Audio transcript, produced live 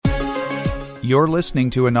You're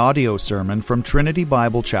listening to an audio sermon from Trinity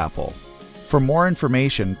Bible Chapel. For more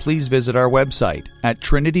information, please visit our website at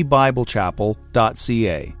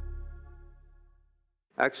trinitybiblechapel.ca.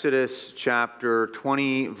 Exodus chapter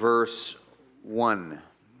 20, verse 1.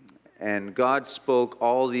 And God spoke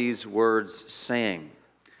all these words, saying,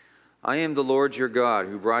 I am the Lord your God,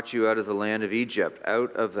 who brought you out of the land of Egypt,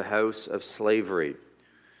 out of the house of slavery.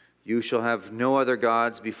 You shall have no other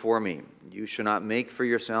gods before me. You shall not make for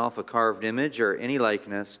yourself a carved image or any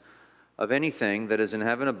likeness of anything that is in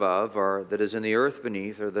heaven above, or that is in the earth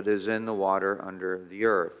beneath, or that is in the water under the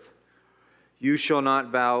earth. You shall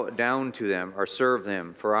not bow down to them or serve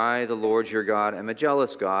them, for I, the Lord your God, am a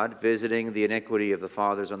jealous God, visiting the iniquity of the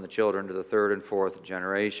fathers on the children to the third and fourth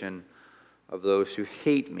generation of those who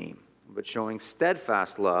hate me, but showing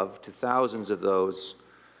steadfast love to thousands of those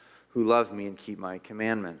who love me and keep my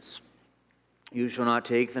commandments. You shall not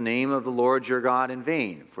take the name of the Lord your God in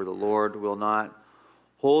vain, for the Lord will not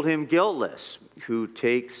hold him guiltless who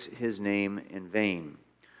takes his name in vain.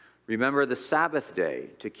 Remember the Sabbath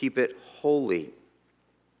day to keep it holy.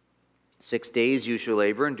 6 days you shall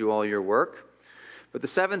labor and do all your work, but the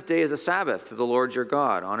seventh day is a Sabbath to the Lord your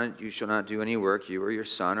God. On it you shall not do any work, you or your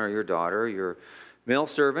son or your daughter, your male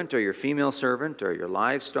servant or your female servant, or your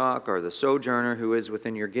livestock, or the sojourner who is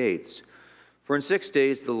within your gates. For in 6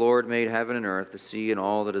 days the Lord made heaven and earth, the sea and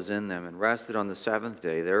all that is in them, and rested on the seventh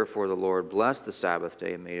day. Therefore the Lord blessed the Sabbath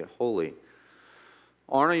day and made it holy.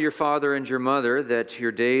 Honor your father and your mother, that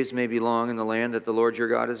your days may be long in the land that the Lord your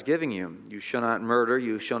God is giving you. You shall not murder,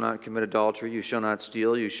 you shall not commit adultery, you shall not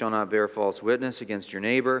steal, you shall not bear false witness against your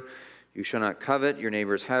neighbor. You shall not covet your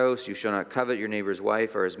neighbor's house. You shall not covet your neighbor's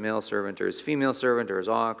wife, or his male servant, or his female servant, or his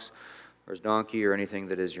ox, or his donkey, or anything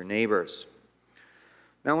that is your neighbor's.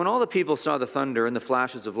 Now when all the people saw the thunder, and the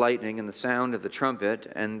flashes of lightning, and the sound of the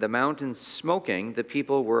trumpet, and the mountains smoking, the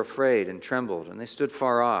people were afraid and trembled, and they stood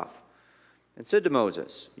far off, and said to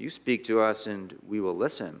Moses, You speak to us, and we will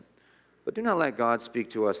listen. But do not let God speak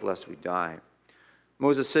to us, lest we die.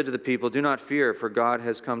 Moses said to the people, Do not fear, for God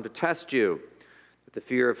has come to test you, that the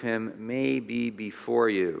fear of him may be before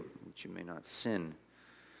you, that you may not sin.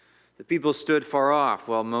 The people stood far off,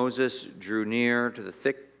 while Moses drew near to the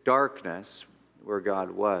thick darkness where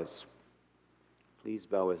God was. Please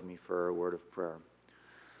bow with me for a word of prayer.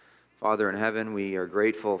 Father in heaven, we are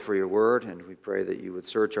grateful for your word, and we pray that you would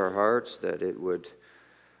search our hearts, that it would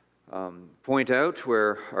point out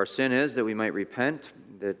where our sin is, that we might repent,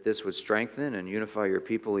 that this would strengthen and unify your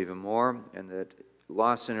people even more, and that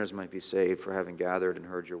lost sinners might be saved for having gathered and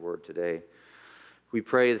heard your word today. We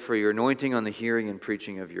pray for your anointing on the hearing and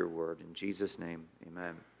preaching of your word. In Jesus' name,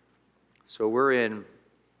 amen. So we're in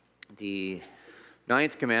the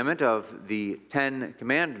 9th commandment of the 10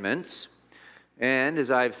 commandments. And as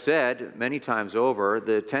I've said many times over,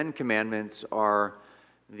 the 10 commandments are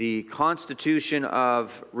the constitution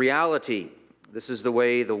of reality. This is the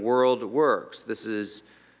way the world works. This is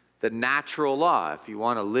the natural law. If you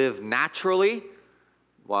want to live naturally,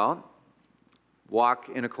 well, walk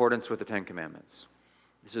in accordance with the 10 commandments.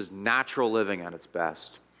 This is natural living at its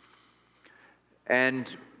best.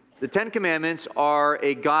 And the 10 commandments are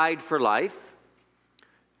a guide for life,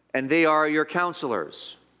 and they are your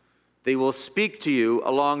counselors. They will speak to you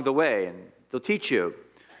along the way, and they'll teach you.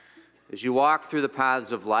 As you walk through the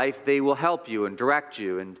paths of life, they will help you and direct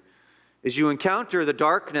you. And as you encounter the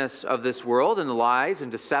darkness of this world and the lies and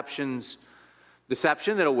deception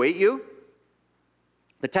that await you,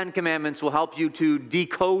 the 10 commandments will help you to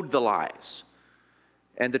decode the lies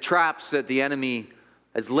and the traps that the enemy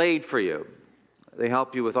has laid for you. They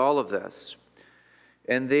help you with all of this.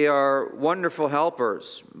 And they are wonderful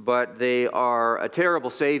helpers, but they are a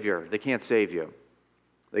terrible savior. They can't save you.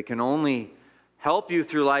 They can only help you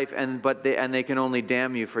through life, and they can only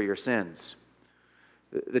damn you for your sins.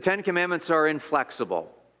 The 10 commandments are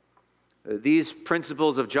inflexible. These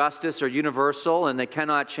principles of justice are universal, and they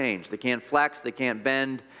cannot change. They can't flex, they can't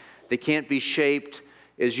bend, they can't be shaped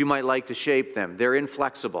as you might like to shape them. They're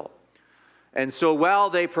inflexible. And so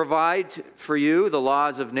while they provide for you the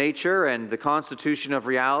laws of nature and the constitution of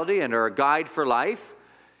reality and are a guide for life,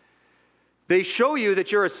 they show you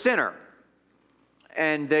that you're a sinner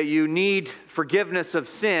and that you need forgiveness of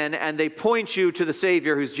sin, and they point you to the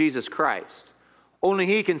Savior who's Jesus Christ. Only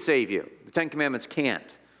He can save you. The 10 Commandments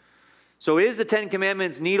can't. So is the 10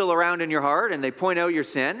 Commandments needle around in your heart and they point out your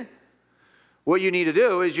sin? What you need to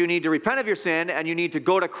do is you need to repent of your sin, and you need to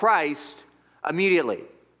go to Christ immediately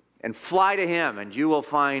and fly to Him, and you will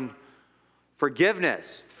find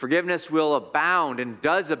forgiveness. Forgiveness will abound and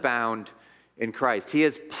does abound in Christ. He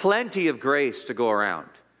has plenty of grace to go around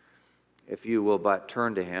if you will but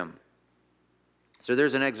turn to Him. So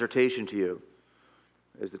there's an exhortation to you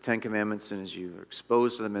as the Ten Commandments and as you are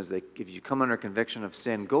exposed to them, if you come under conviction of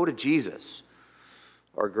sin, go to Jesus,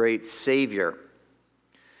 our great Savior.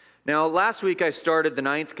 Now, last week I started the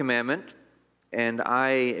 9th commandment, and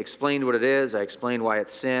I explained what it is, I explained why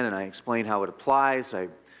it's sin, and I explained how it applies. I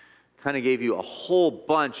kind of gave you a whole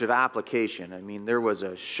bunch of application. I mean, there was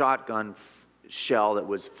a shotgun shell that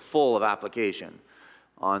was full of application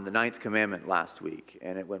on the 9th commandment last week,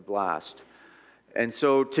 and it went blast. And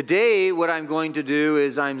so today what I'm going to do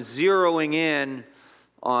is I'm zeroing in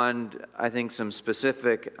on, I think, some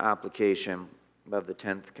specific application of the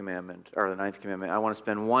 10th commandment, or the 9th commandment. I want to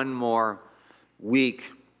spend one more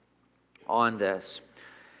week on this.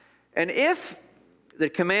 And if the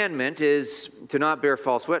commandment is to not bear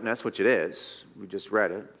false witness, which it is, we just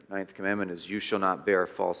read it, the 9th commandment is you shall not bear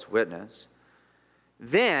false witness,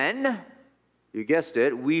 then, you guessed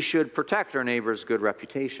it, we should protect our neighbor's good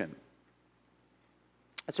reputation.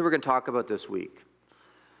 That's what we're going to talk about this week.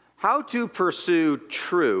 How to pursue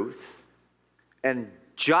truth and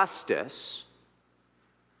justice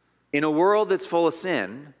in a world that's full of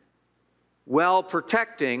sin while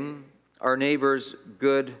protecting our neighbor's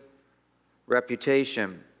good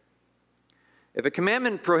reputation. If a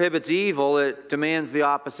commandment prohibits evil, it demands the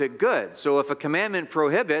opposite good. So if a commandment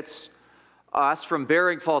prohibits us from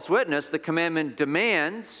bearing false witness, the commandment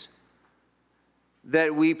demands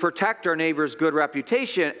that we protect our neighbor's good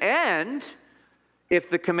reputation. And if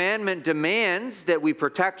the commandment demands that we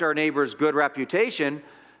protect our neighbor's good reputation,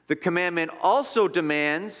 the commandment also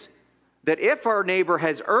demands that if our neighbor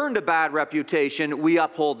has earned a bad reputation, we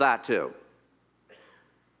uphold that too.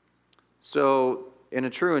 So in a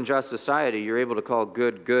true and just society, you're able to call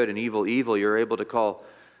good, good, and evil, evil. You're able to call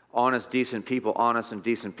honest, decent people, honest and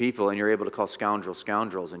decent people, and you're able to call scoundrels,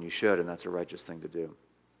 scoundrels, and you should, and that's a righteous thing to do.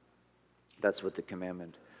 That's what the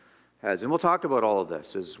commandment has. And we'll talk about all of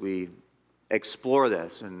this as we explore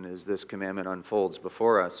this and as this commandment unfolds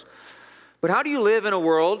before us. But how do you live in a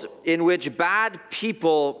world in which bad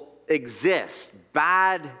people exist?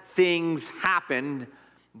 Bad things happen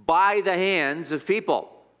by the hands of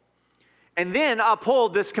people. And then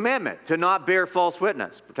uphold this commandment to not bear false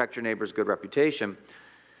witness. Protect your neighbor's good reputation.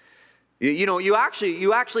 You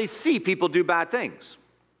actually see people do bad things.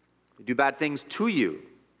 They do bad things to you.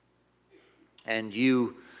 And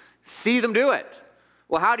you see them do it.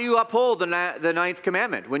 Well, how do you uphold the 9th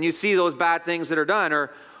commandment when you see those bad things that are done?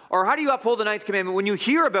 Or how do you uphold the 9th commandment when you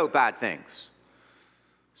hear about bad things?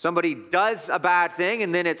 Somebody does a bad thing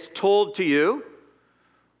and then it's told to you.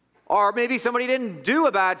 Or maybe somebody didn't do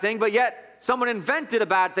a bad thing, but yet someone invented a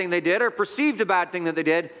bad thing they did or perceived a bad thing that they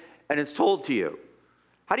did, and it's told to you.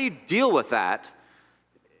 How do you deal with that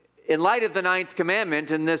in light of the 9th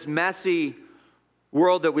commandment in this messy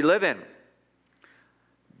world that we live in?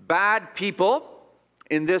 Bad people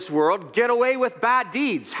in this world get away with bad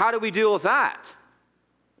deeds. How do we deal with that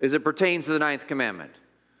as it pertains to the 9th commandment?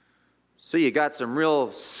 So you got some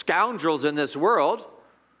real scoundrels in this world,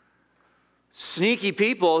 sneaky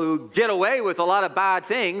people who get away with a lot of bad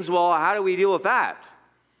things. Well, how do we deal with that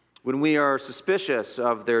when we are suspicious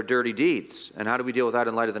of their dirty deeds? And how do we deal with that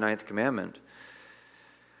in light of the 9th commandment?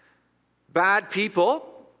 Bad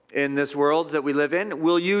people in this world that we live in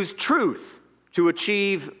will use truth to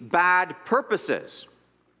achieve bad purposes.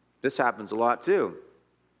 This happens a lot too.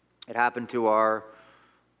 It happened to our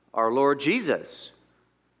Lord Jesus.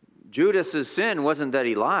 Judas's sin wasn't that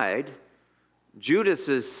he lied.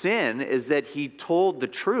 Judas's sin is that he told the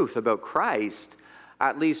truth about Christ,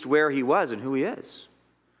 at least where he was and who he is.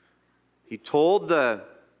 He told the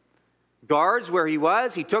guards where he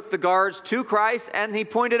was. He took the guards to Christ and he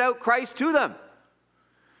pointed out Christ to them.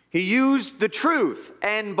 He used the truth,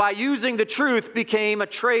 and by using the truth became a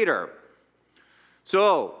traitor.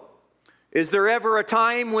 So, is there ever a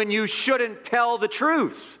time when you shouldn't tell the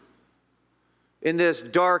truth in this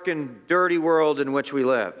dark and dirty world in which we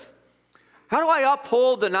live? How do I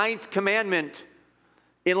uphold the 9th commandment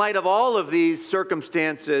in light of all of these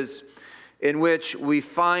circumstances in which we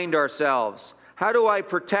find ourselves? How do I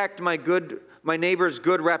protect my neighbor's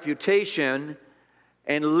good reputation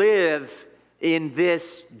and live in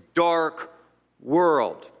this dark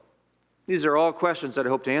world? These are all questions that I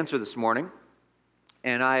hope to answer this morning.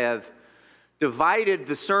 And I have divided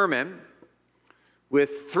the sermon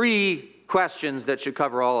with 3 questions that should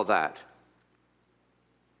cover all of that.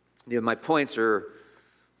 My points are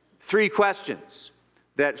 3 questions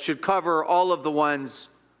that should cover all of the ones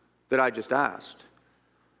that I just asked.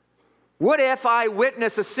 What if I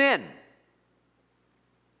witness a sin?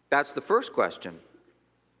 That's the first question.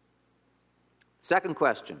 Second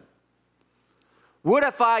question. What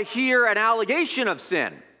if I hear an allegation of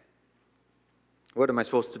sin? What am I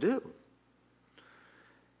supposed to do?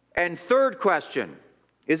 And third question,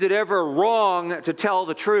 is it ever wrong to tell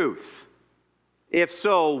the truth? If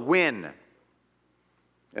so, when?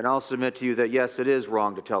 And I'll submit to you that yes, it is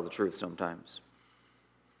wrong to tell the truth sometimes.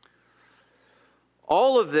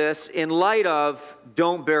 All of this in light of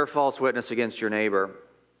don't bear false witness against your neighbor,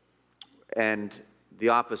 and the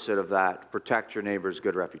opposite of that, protect your neighbor's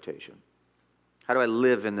good reputation. How do I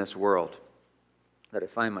live in this world that I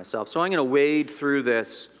find myself? So I'm going to wade through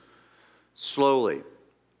this slowly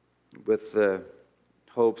with the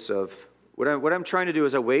hopes of, what I'm trying to do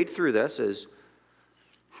as I wade through this is,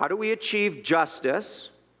 how do we achieve justice?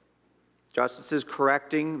 Justice is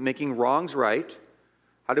correcting, making wrongs right.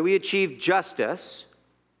 How do we achieve justice?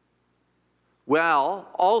 Well,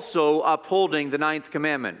 also upholding the 9th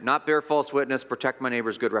commandment, not bear false witness, protect my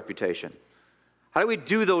neighbor's good reputation. How do we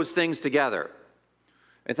do those things together?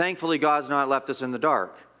 And thankfully, God's not left us in the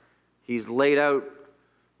dark. He's laid out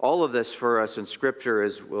all of this for us in Scripture,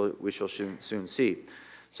 as we shall soon see.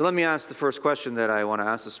 So let me ask the first question that I want to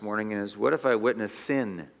ask this morning is, what if I witness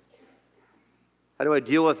sin? How do I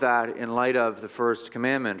deal with that in light of the first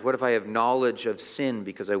commandment? What if I have knowledge of sin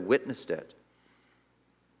because I witnessed it?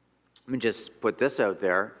 Let me just put this out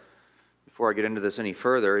there before I get into this any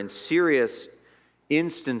further. In serious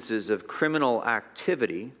instances of criminal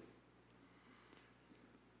activity,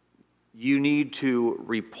 you need to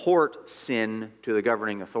report sin to the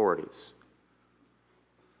governing authorities.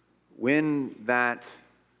 When that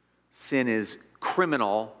sin is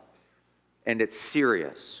criminal and it's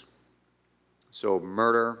serious. So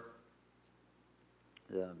murder,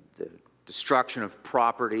 the destruction of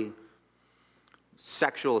property,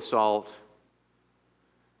 sexual assault.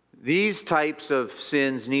 These types of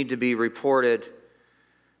sins need to be reported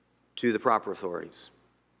to the proper authorities.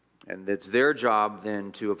 And it's their job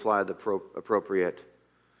then to apply the appropriate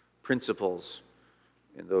principles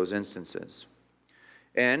in those instances.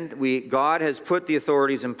 And God has put the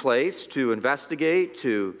authorities in place to investigate,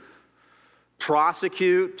 to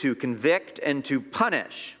prosecute, to convict, and to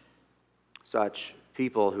punish such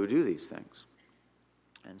people who do these things.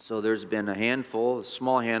 And so there's been a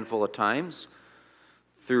small handful of times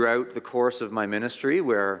throughout the course of my ministry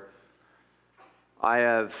where I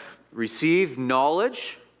have received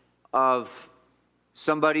knowledge of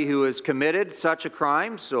somebody who has committed such a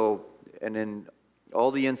crime. And in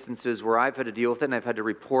all the instances where I've had to deal with it and I've had to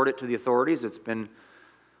report it to the authorities, it's been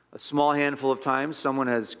a small handful of times someone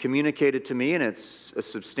has communicated to me, and it's a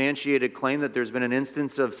substantiated claim that there's been an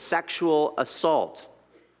instance of sexual assault.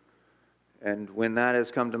 And when that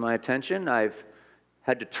has come to my attention, I've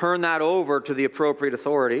had to turn that over to the appropriate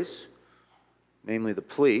authorities, namely the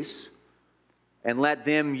police, and let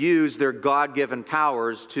them use their God-given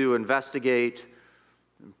powers to investigate,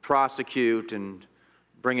 prosecute, and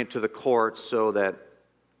bring it to the courts so that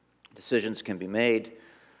decisions can be made.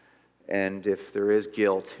 And if there is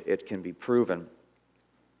guilt, it can be proven.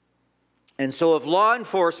 And so if law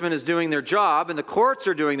enforcement is doing their job and the courts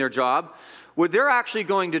are doing their job, what they're actually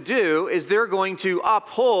going to do is they're going to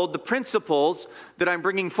uphold the principles that I'm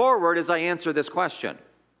bringing forward as I answer this question.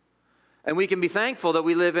 And we can be thankful that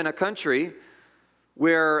we live in a country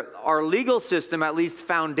where our legal system, at least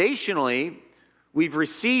foundationally, we've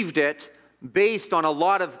received it based on a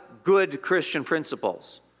lot of good Christian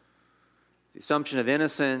principles. The assumption of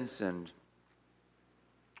innocence and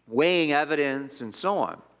weighing evidence and so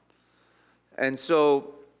on. And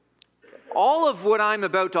so all of what I'm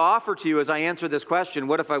about to offer to you as I answer this question,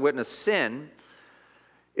 what if I witness sin,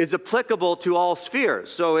 is applicable to all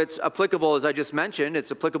spheres. So it's applicable, as I just mentioned,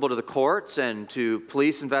 it's applicable to the courts and to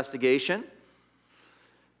police investigation.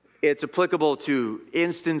 It's applicable to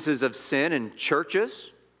instances of sin in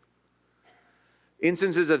churches,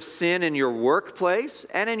 instances of sin in your workplace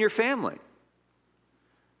and in your family.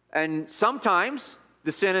 And sometimes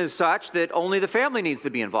the sin is such that only the family needs to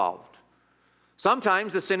be involved.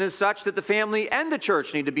 Sometimes the sin is such that the family and the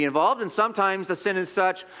church need to be involved, and sometimes the sin is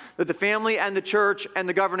such that the family and the church and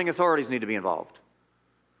the governing authorities need to be involved.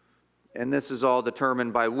 And this is all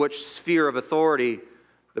determined by which sphere of authority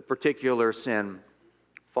the particular sin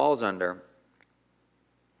falls under.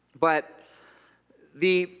 But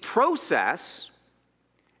the process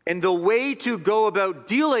and the way to go about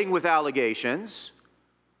dealing with allegations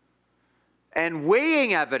and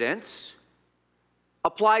weighing evidence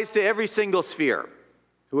applies to every single sphere,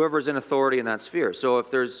 whoever's in authority in that sphere. So if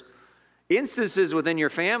there's instances within your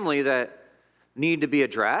family that need to be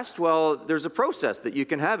addressed, well, there's a process that you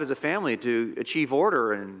can have as a family to achieve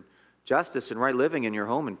order and justice and right living in your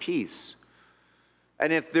home and peace.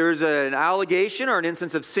 And if there's an allegation or an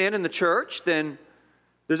instance of sin in the church, then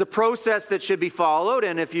there's a process that should be followed.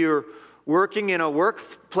 And if you're working in a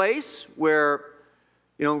workplace where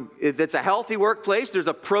if it's a healthy workplace, there's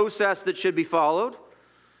a process that should be followed.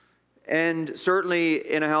 And certainly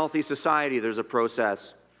in a healthy society, there's a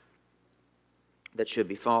process that should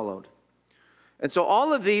be followed. And so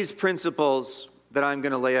all of these principles that I'm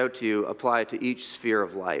going to lay out to you apply to each sphere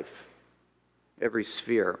of life, every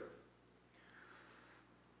sphere.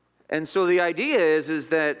 And so the idea is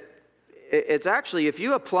that it's actually, if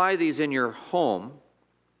you apply these in your home,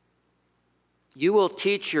 you will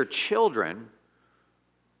teach your children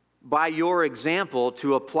by your example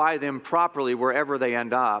to apply them properly wherever they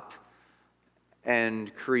end up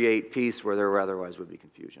and create peace where there otherwise would be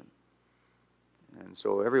confusion. And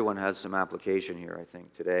so everyone has some application here, I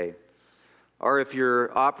think, today. Or if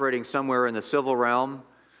you're operating somewhere in the civil realm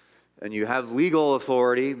and you have legal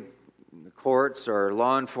authority, the courts or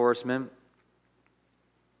law enforcement,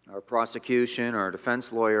 or prosecution or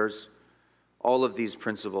defense lawyers, all of these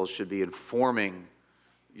principles should be informing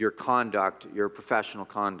your conduct, your professional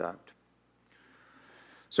conduct.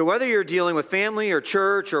 So whether you're dealing with family or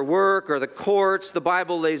church or work or the courts, the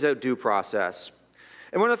Bible lays out due process.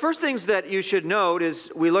 And one of the first things that you should note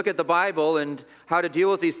is we look at the Bible and how to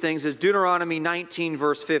deal with these things is Deuteronomy 19,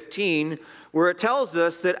 verse 15, where it tells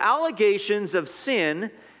us that allegations of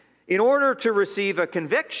sin, in order to receive a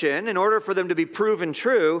conviction, in order for them to be proven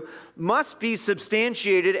true, must be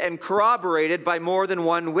substantiated and corroborated by more than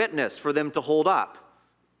one witness for them to hold up.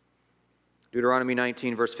 Deuteronomy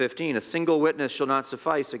 19, verse 15, a single witness shall not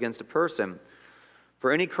suffice against a person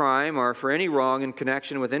for any crime or for any wrong in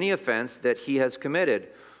connection with any offense that he has committed.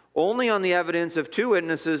 Only on the evidence of 2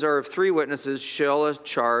 witnesses or of 3 witnesses shall a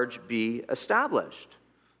charge be established.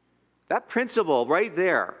 That principle right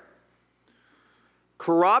there,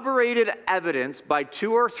 corroborated evidence by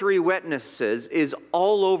 2 or 3 witnesses, is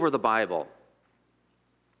all over the Bible.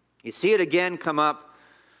 You see it again come up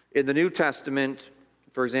in the New Testament.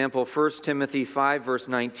 For example, 1 Timothy 5, verse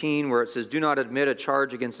 19, where it says, do not admit a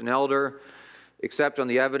charge against an elder except on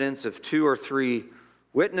the evidence of 2 or 3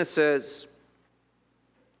 witnesses.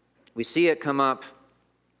 We see it come up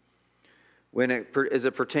as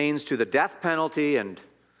it pertains to the death penalty and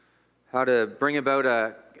how to bring about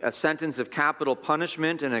a sentence of capital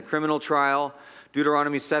punishment in a criminal trial.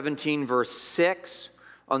 Deuteronomy 17, verse 6,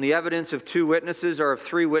 on the evidence of 2 witnesses or of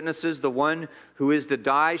 3 witnesses, the one who is to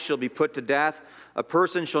die shall be put to death. A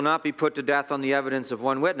person shall not be put to death on the evidence of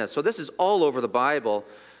 1 witness. So this is all over the Bible.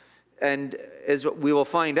 And as we will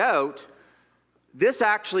find out, this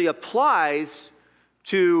actually applies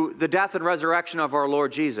to the death and resurrection of our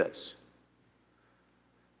Lord Jesus.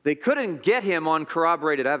 They couldn't get him on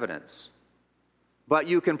corroborated evidence, but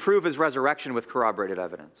you can prove his resurrection with corroborated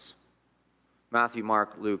evidence. Matthew,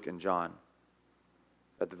 Mark, Luke, and John,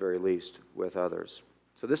 at the very least, with others.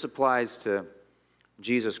 So this applies to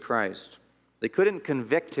Jesus Christ. They couldn't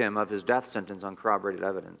convict him of his death sentence on corroborated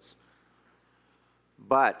evidence,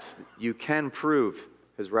 but you can prove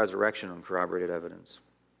his resurrection on corroborated evidence.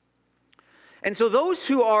 And so those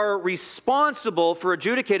who are responsible for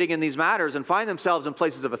adjudicating in these matters and find themselves in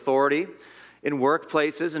places of authority, in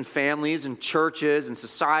workplaces and families and churches and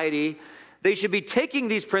society, they should be taking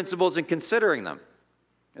these principles and considering them.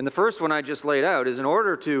 And the first one I just laid out is in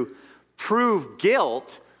order to prove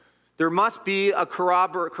guilt, there must be a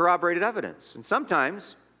corroborated evidence. And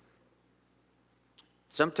sometimes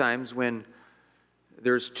when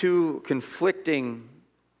there's 2 conflicting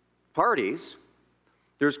parties,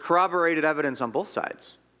 there's corroborated evidence on both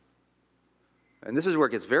sides. And this is where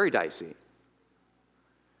it gets very dicey.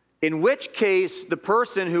 In which case, the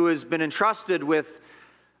person who has been entrusted with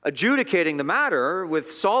adjudicating the matter,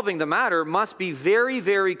 with solving the matter, must be very,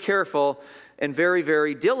 very careful and very,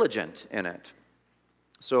 very diligent in it.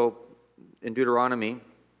 So in Deuteronomy,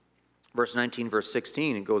 verse 19, verse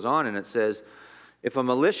 16, it goes on and it says, if a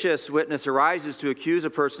malicious witness arises to accuse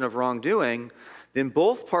a person of wrongdoing, then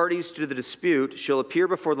both parties to the dispute shall appear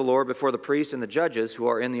before the Lord, before the priests and the judges who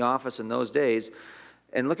are in the office in those days.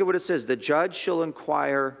 And look at what it says. The judge shall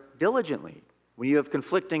inquire diligently. When you have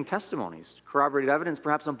conflicting testimonies, corroborated evidence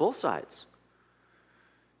perhaps on both sides.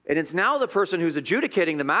 And it's now the person who's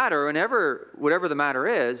adjudicating the matter, whatever the matter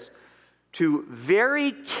is, to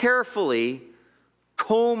very carefully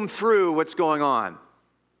comb through what's going on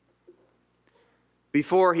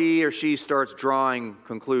before he or she starts drawing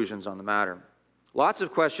conclusions on the matter. Lots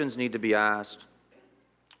of questions need to be asked.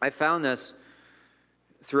 I found this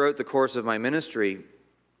throughout the course of my ministry,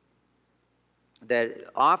 that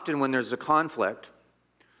often when there's a conflict,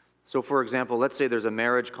 so for example, let's say there's a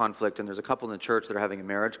marriage conflict and there's a couple in the church that are having a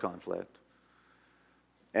marriage conflict,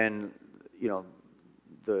 and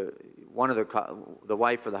the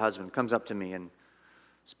wife or the husband comes up to me and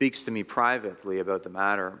speaks to me privately about the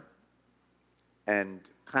matter. and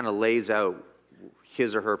kind of lays out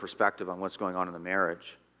his or her perspective on what's going on in the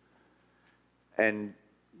marriage, and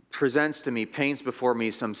paints before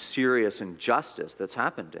me some serious injustice that's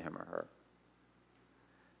happened to him or her.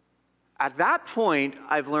 At that point,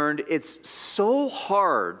 I've learned it's so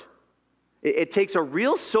hard. It takes a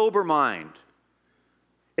real sober mind.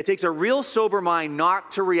 It takes a real sober mind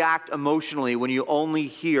not to react emotionally when you only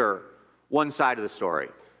hear one side of the story,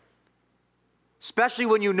 especially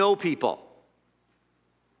when you know people.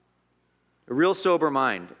 A real sober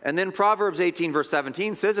mind. And then Proverbs 18, verse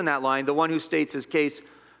 17 says in that line, the one who states his case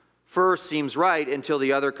first seems right until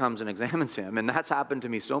the other comes and examines him. And that's happened to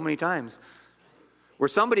me so many times, where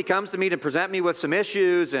somebody comes to me to present me with some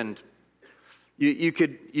issues, and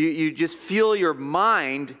you just feel your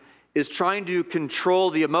mind is trying to control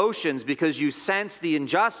the emotions because you sense the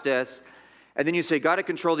injustice, and then you say, got to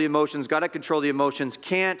control the emotions,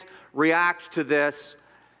 can't react to this.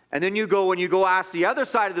 And then you go ask the other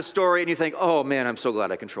side of the story, and you think, oh man, I'm so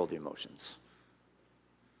glad I controlled the emotions.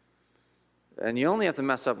 And you only have to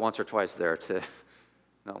mess up once or twice there to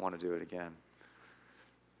not want to do it again.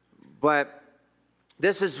 But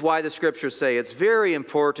this is why the scriptures say it's very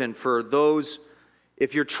important for those,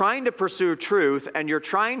 if you're trying to pursue truth and you're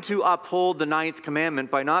trying to uphold the 9th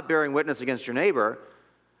commandment by not bearing witness against your neighbor,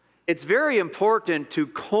 it's very important to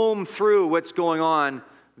comb through what's going on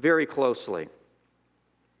very closely.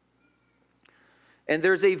 And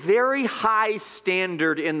there's a very high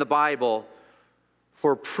standard in the Bible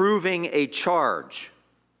for proving a charge,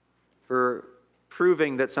 for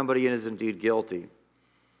proving that somebody is indeed guilty.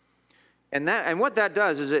 And what that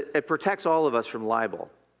does is it protects all of us from libel,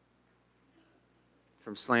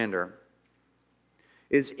 from slander.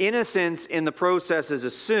 Is innocence in the process is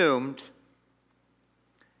assumed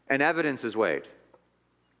and evidence is weighed.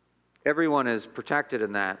 Everyone is protected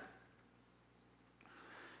in that.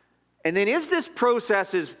 And then as this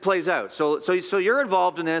process plays out, so you're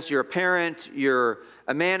involved in this, you're a parent, you're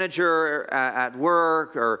a manager at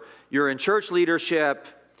work, or you're in church leadership,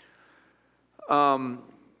 or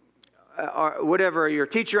whatever, you're a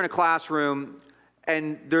teacher in a classroom,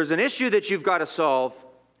 and there's an issue that you've got to solve,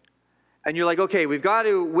 and you're like, okay, we've got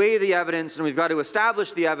to weigh the evidence, and we've got to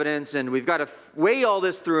establish the evidence, and we've got to weigh all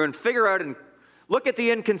this through and figure out and look at the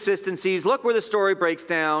inconsistencies, look where the story breaks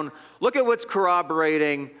down, look at what's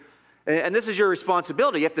corroborating. And this is your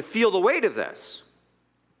responsibility. You have to feel the weight of this.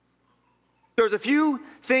 There's a few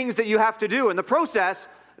things that you have to do in the process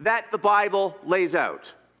that the Bible lays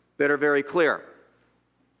out that are very clear.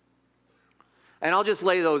 And I'll just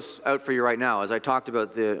lay those out for you right now as I talked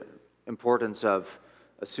about the importance of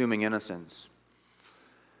assuming innocence.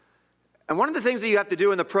 And one of the things that you have to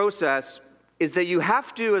do in the process is that you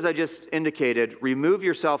have to, as I just indicated, remove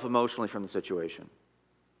yourself emotionally from the situation,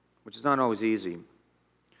 which is not always easy.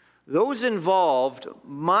 Those involved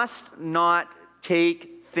must not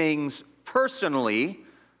take things personally,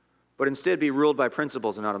 but instead be ruled by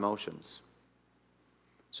principles and not emotions.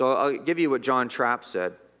 So I'll give you what John Trapp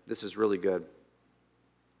said. This is really good.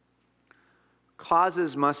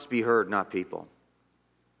 Causes must be heard, not people.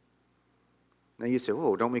 Now you say,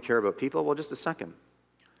 whoa, don't we care about people? Well, just a second.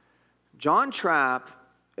 John Trapp,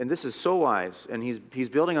 and this is so wise, and he's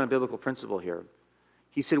building on a biblical principle here.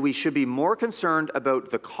 He said we should be more concerned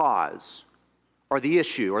about the cause or the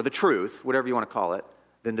issue or the truth, whatever you want to call it,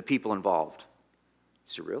 than the people involved. You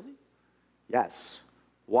say, really? Yes.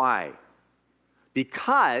 Why?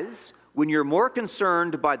 Because when you're more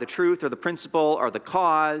concerned by the truth or the principle or the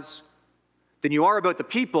cause than you are about the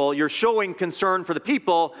people, you're showing concern for the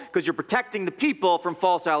people because you're protecting the people from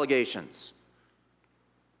false allegations.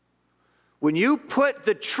 When you put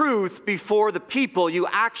the truth before the people, you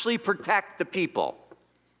actually protect the people.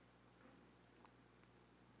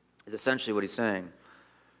 Is essentially what he's saying.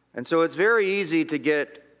 And so it's very easy to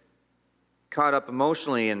get caught up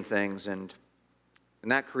emotionally in things, and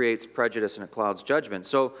that creates prejudice and it clouds judgment.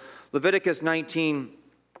 So Leviticus 19,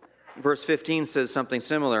 verse 15 says something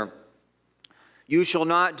similar. You shall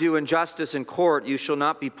not do injustice in court. You shall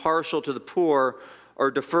not be partial to the poor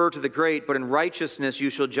or defer to the great, but in righteousness you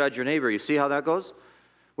shall judge your neighbor. You see how that goes?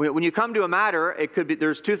 When you come to a matter, it could be,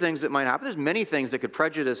 there's two things that might happen. There's many things that could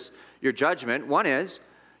prejudice your judgment. One is,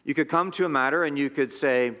 you could come to a matter and you could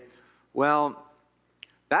say, well,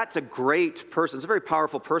 that's a great person. It's a very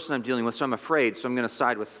powerful person I'm dealing with, so I'm afraid, so I'm going to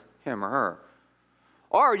side with him or her.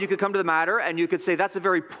 Or you could come to the matter and you could say, that's a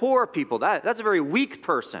very poor people. That's a very weak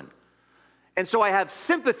person. And so I have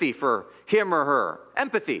sympathy for him or her,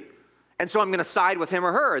 empathy. And so I'm going to side with him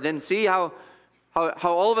or her. Then see how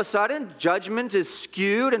all of a sudden judgment is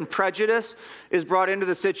skewed and prejudice is brought into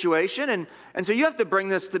the situation. And so you have to bring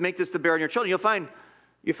this to make this to bear on your children. You'll find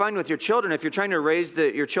You find with your children, if you're trying to raise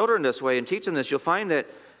your children this way and teach them this, you'll find that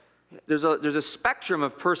there's a spectrum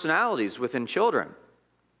of personalities within children.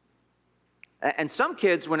 And some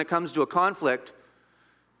kids, when it comes to a conflict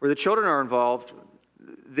where the children are involved,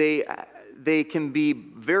 they can be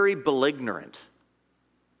very belligerent.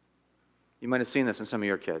 You might have seen this in some of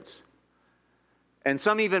your kids. And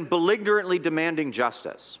some even belligerently demanding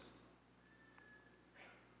justice.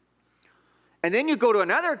 And then you go to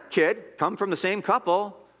another kid, come from the same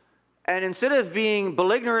couple, and instead of being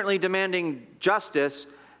belligerently demanding justice,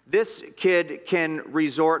 this kid can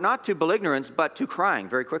resort not to belligerence, but to crying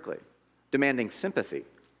very quickly, demanding sympathy.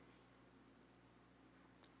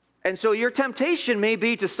 And so your temptation may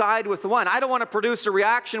be to side with the one. I don't want to produce a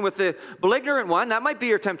reaction with the belligerent one. That might be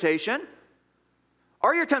your temptation.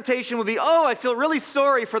 Or your temptation would be, oh, I feel really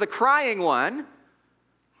sorry for the crying one.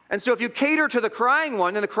 And so if you cater to the crying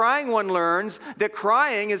one, then the crying one learns that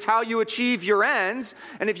crying is how you achieve your ends.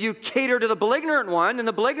 And if you cater to the belligerent one, then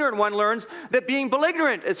the belligerent one learns that being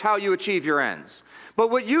belligerent is how you achieve your ends. But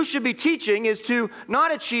what you should be teaching is to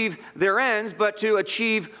not achieve their ends, but to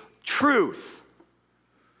achieve truth.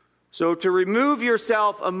 So to remove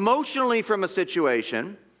yourself emotionally from a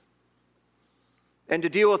situation and to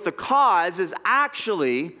deal with the cause is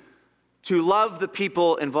actually to love the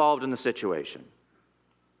people involved in the situation.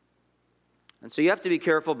 And so you have to be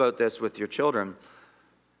careful about this with your children.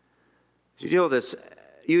 To deal with this,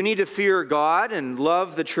 you need to fear God and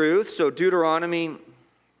love the truth. So Deuteronomy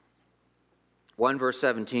 1 verse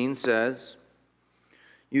 17 says,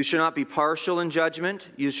 you shall not be partial in judgment.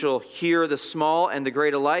 You shall hear the small and the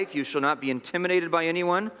great alike. You shall not be intimidated by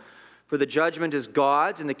anyone, for the judgment is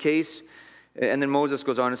God's. In the case, and then Moses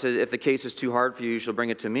goes on and says, if the case is too hard for you, you shall bring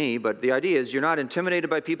it to me. But the idea is you're not intimidated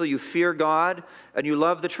by people. You fear God and you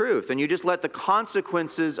love the truth. And you just let the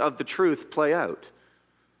consequences of the truth play out.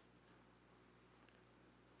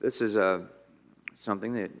 This is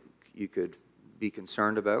something that you could be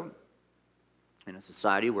concerned about in a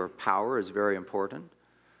society where power is very important.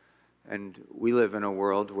 And we live in a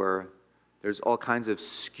world where there's all kinds of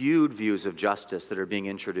skewed views of justice that are being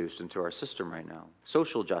introduced into our system right now.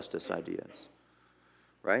 Social justice ideas,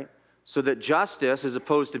 right? So that justice, as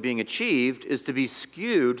opposed to being achieved, is to be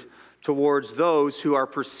skewed towards those who are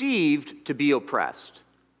perceived to be oppressed.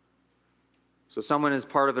 So someone is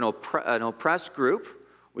part of an oppressed group.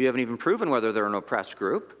 We haven't even proven whether they're an oppressed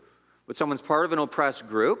group, but someone's part of an oppressed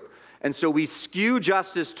group. And so we skew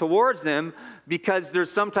justice towards them because there's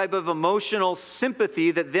some type of emotional sympathy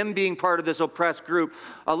that them being part of this oppressed group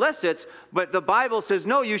elicits. But the Bible says,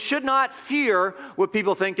 no, you should not fear what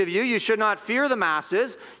people think of you. You should not fear the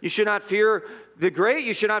masses. You should not fear the great.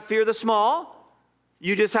 You should not fear the small.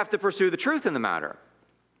 You just have to pursue the truth in the matter.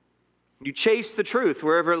 You chase the truth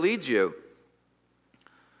wherever it leads you.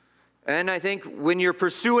 And I think when you're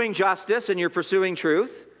pursuing justice and you're pursuing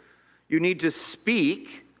truth, you need to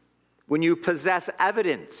speak when you possess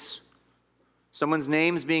evidence. Someone's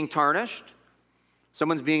name's being tarnished,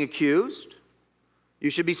 someone's being accused, you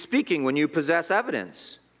should be speaking when you possess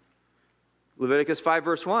evidence. Leviticus 5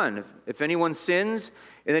 verse 1, if anyone sins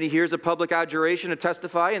and then he hears a public adjuration to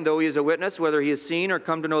testify, and though he is a witness, whether he has seen or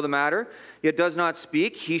come to know the matter, yet does not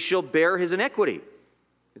speak, he shall bear his iniquity.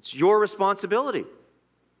 It's your responsibility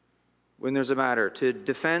when there's a matter to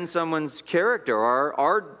defend someone's character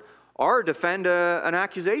or defend an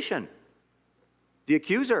accusation. The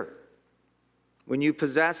accuser, when you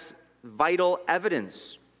possess vital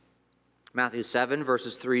evidence. Matthew 7,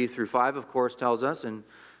 verses 3 through 5, of course, tells us in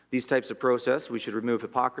these types of process, we should remove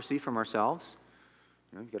hypocrisy from ourselves.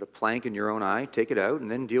 You've got a plank in your own eye, take it out, and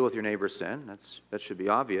then deal with your neighbor's sin. That should be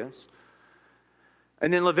obvious.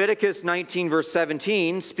 And then Leviticus 19, verse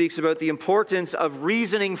 17, speaks about the importance of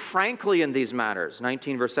reasoning frankly in these matters.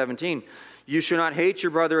 19, verse 17, you shall not hate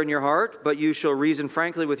your brother in your heart, but you shall reason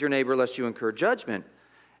frankly with your neighbor, lest you incur judgment.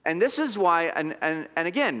 And this is why, and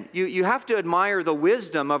again, you have to admire the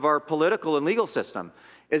wisdom of our political and legal system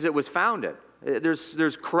as it was founded.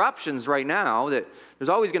 There's corruptions right now, that there's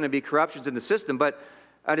always going to be corruptions in the system, but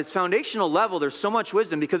at its foundational level, there's so much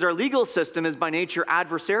wisdom because our legal system is by nature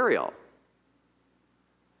adversarial.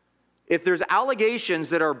 If there's allegations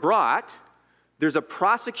that are brought, there's a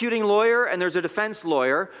prosecuting lawyer and there's a defense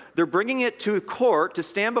lawyer. They're bringing it to court to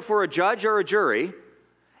stand before a judge or a jury.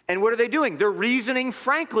 And what are they doing? They're reasoning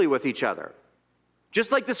frankly with each other,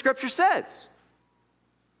 just like the scripture says.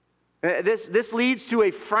 This leads to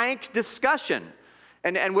a frank discussion.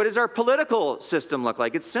 And what does our political system look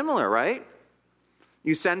like? It's similar, right?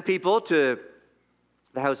 You send people to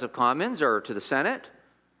the House of Commons or to the Senate,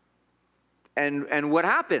 and what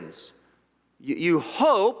happens? You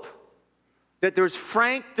hope that there's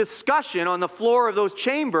frank discussion on the floor of those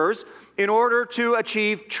chambers in order to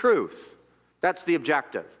achieve truth. That's the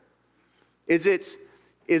objective.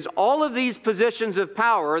 Is all of these positions of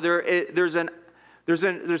power, there's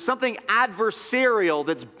something adversarial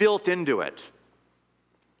that's built into it.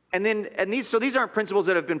 And these aren't principles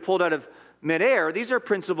that have been pulled out of midair. These are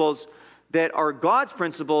principles that are God's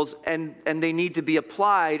principles, and they need to be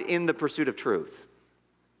applied in the pursuit of truth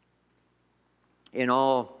in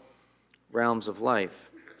all realms of life,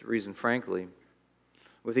 to reason frankly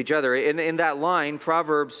with each other. In that line,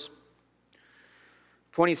 Proverbs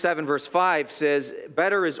 27 verse 5 says,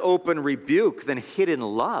 better is open rebuke than hidden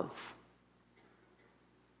love.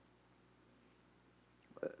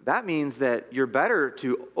 That means that you're better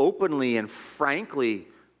to openly and frankly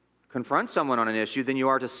confront someone on an issue than you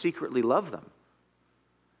are to secretly love them.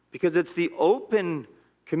 Because it's the open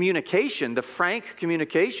communication, the frank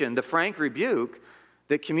communication, the frank rebuke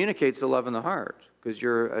that communicates the love in the heart. Because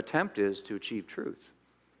your attempt is to achieve truth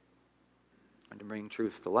and to bring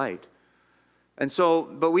truth to light. And so,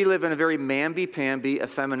 but we live in a very mamby-pamby,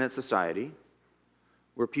 effeminate society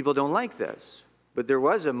where people don't like this. But there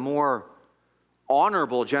was a more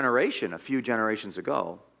honorable generation a few generations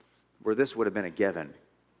ago where this would have been a given.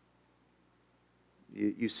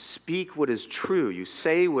 You speak what is true. You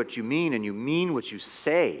say what you mean, and you mean what you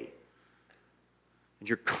say. And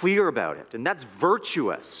you're clear about it. And that's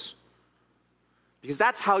virtuous. Because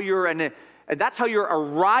that's how you're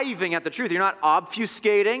arriving at the truth. You're not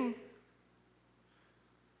obfuscating.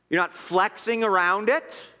 You're not flexing around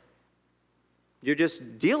it. You're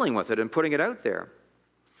just dealing with it and putting it out there.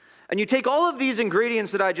 And you take all of these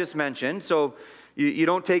ingredients that I just mentioned, so you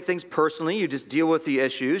don't take things personally, you just deal with the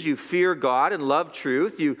issues, you fear God and love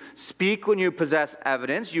truth, you speak when you possess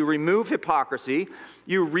evidence, you remove hypocrisy,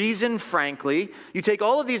 you reason frankly, you take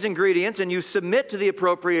all of these ingredients and you submit to the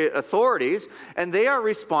appropriate authorities, and they are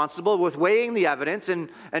responsible with weighing the evidence and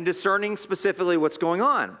discerning specifically what's going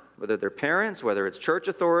on, whether they're parents, whether it's church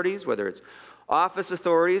authorities, whether it's office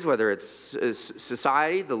authorities, whether it's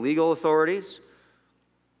society, the legal authorities,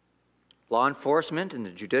 law enforcement and the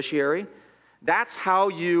judiciary. That's how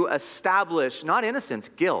you establish, not innocence,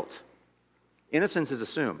 guilt. Innocence is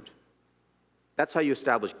assumed. That's how you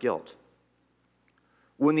establish guilt.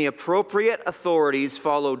 When the appropriate authorities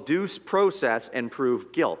follow due process and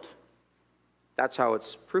prove guilt. That's how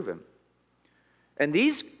it's proven. And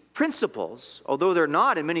these principles, although they're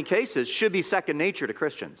not in many cases, should be second nature to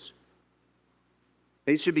Christians.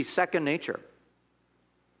 They should be second nature.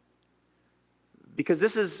 Because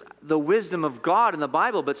this is the wisdom of God in the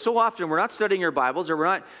Bible, but so often we're not studying our Bibles or we're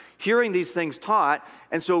not hearing these things taught,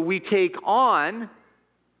 and so we take on,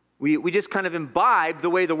 we just kind of imbibe the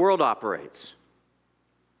way the world operates,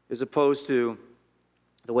 as opposed to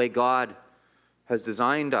the way God has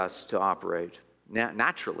designed us to operate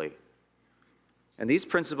naturally. And these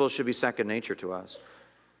principles should be second nature to us.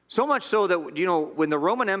 So much so that, when the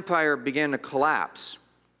Roman Empire began to collapse,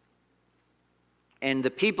 and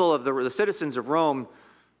the people of the citizens of Rome,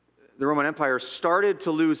 the Roman Empire, started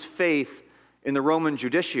to lose faith in the Roman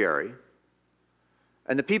judiciary.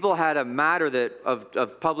 And the people had a matter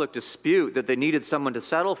of public dispute that they needed someone to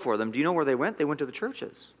settle for them. Do you know where they went? They went to the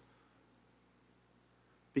churches.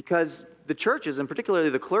 Because the churches, and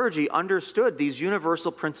particularly the clergy, understood these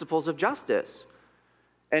universal principles of justice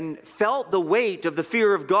and felt the weight of the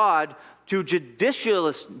fear of God to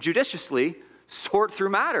judiciously sort through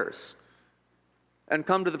matters and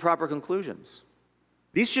come to the proper conclusions.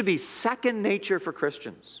 These should be second nature for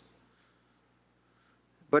Christians.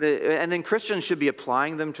 And then Christians should be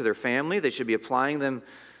applying them to their family. They should be applying them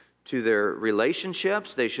to their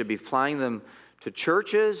relationships. They should be applying them to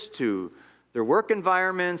churches, to their work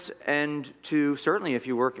environments, and to, certainly if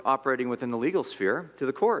you work operating within the legal sphere, to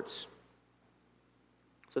the courts.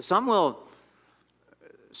 So some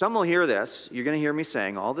will hear this. You're going to hear me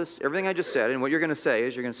saying all this, everything I just said, and what you're going to say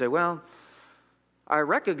is, you're going to say, well, I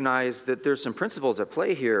recognize that there's some principles at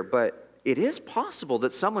play here, but it is possible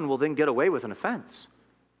that someone will then get away with an offense,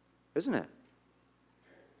 isn't it?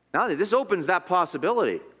 Now, this opens that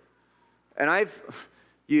possibility. And as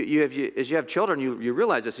you have children, you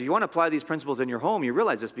realize this. If you want to apply these principles in your home, you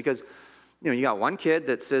realize this because, you got one kid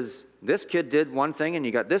that says this kid did one thing, and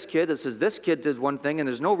you got this kid that says this kid did one thing, and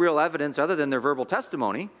there's no real evidence other than their verbal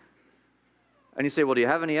testimony. And you say, well, do you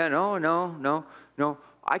have any? No.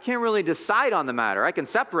 I can't really decide on the matter. I can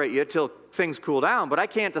separate you till things cool down, but I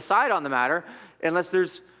can't decide on the matter unless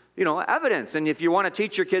there's, evidence. And if you want to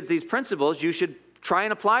teach your kids these principles, you should try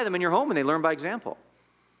and apply them in your home, and they learn by example.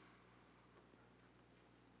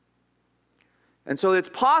 And so it's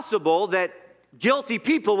possible that guilty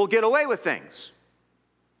people will get away with things.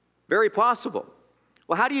 Very possible.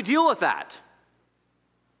 Well, how do you deal with that?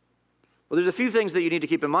 Well, there's a few things that you need to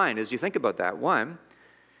keep in mind as you think about that. One,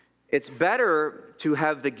 it's better to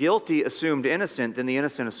have the guilty assumed innocent than the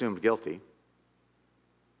innocent assumed guilty.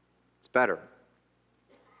 It's better.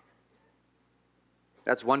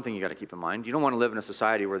 That's one thing you got to keep in mind. You don't want to live in a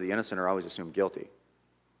society where the innocent are always assumed guilty,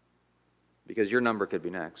 because your number could be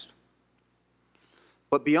next.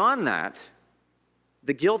 But beyond that,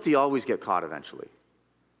 the guilty always get caught eventually,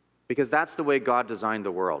 because that's the way God designed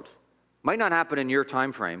the world. Might not happen in your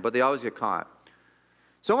time frame, but they always get caught.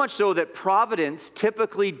 So much so that providence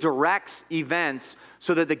typically directs events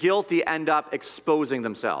so that the guilty end up exposing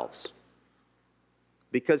themselves.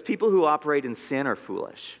 Because people who operate in sin are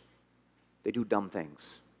foolish. They do dumb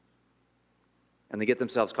things. And they get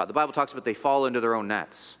themselves caught. The Bible talks about they fall into their own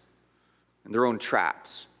nets and their own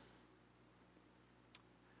traps.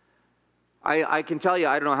 I can tell you,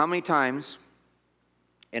 I don't know how many times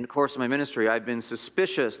in the course of my ministry I've been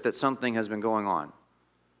suspicious that something has been going on.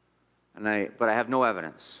 But I have no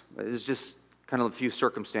evidence. It's just kind of a few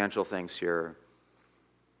circumstantial things here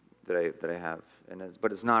that I have.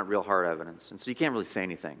 But it's not real hard evidence. And so you can't really say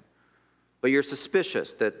anything. But you're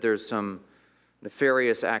suspicious that there's some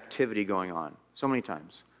nefarious activity going on so many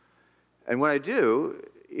times. And what I do,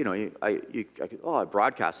 I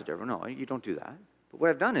broadcast it to everyone. No, you don't do that. But what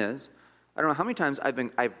I've done is, I don't know how many times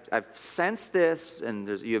I've sensed this, and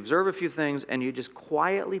you observe a few things, and you just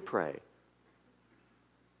quietly pray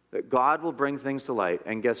that God will bring things to light,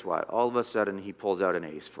 and guess what? All of a sudden, he pulls out an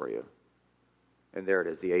ace for you. And there it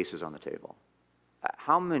is, the ace is on the table.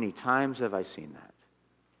 How many times have I seen that?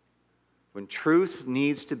 When truth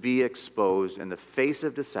needs to be exposed in the face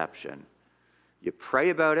of deception, you pray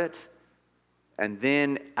about it, and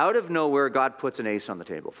then out of nowhere, God puts an ace on the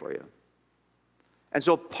table for you. And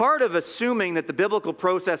so part of assuming that the biblical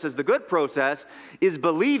process is the good process is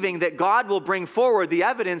believing that God will bring forward the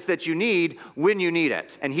evidence that you need when you need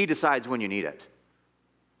it, and he decides when you need it.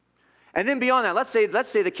 And then beyond that, let's say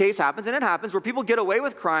the case happens, and it happens, where people get away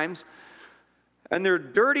with crimes, and they're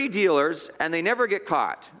dirty dealers, and they never get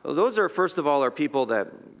caught. Well, those are, first of all, are people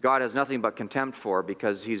that God has nothing but contempt for,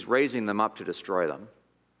 because he's raising them up to destroy them.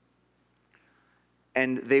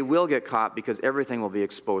 And they will get caught because everything will be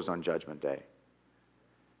exposed on Judgment Day.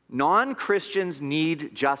 Non-Christians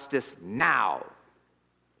need justice now.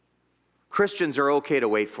 Christians are okay to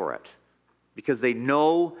wait for it because they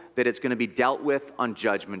know that it's going to be dealt with on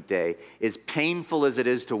Judgment Day. As painful as it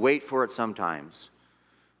is to wait for it sometimes,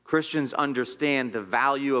 Christians understand the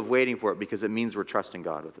value of waiting for it because it means we're trusting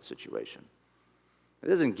God with the situation. It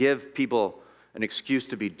doesn't give people an excuse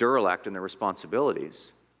to be derelict in their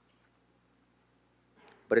responsibilities,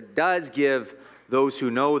 but it does give those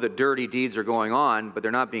who know that dirty deeds are going on, but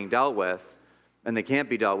they're not being dealt with, and they can't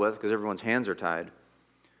be dealt with because everyone's hands are tied.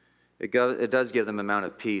 It does give them an amount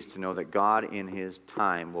of peace to know that God in his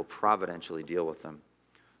time will providentially deal with them.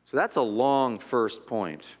 So that's a long first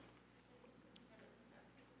point.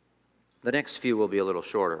 The next few will be a little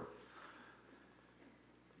shorter.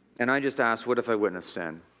 And I just asked, what if I witness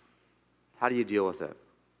sin? How do you deal with it?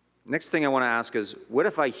 Next thing I want to ask is, what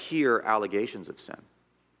if I hear allegations of sin?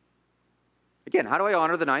 Again, how do I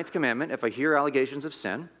honor the 9th commandment if I hear allegations of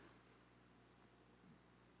sin,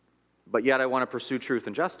 but yet I want to pursue truth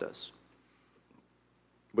and justice,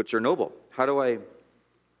 which are noble? How do I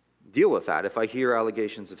deal with that if I hear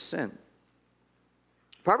allegations of sin?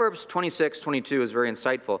 Proverbs 26:22 is very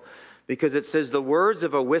insightful because it says, the words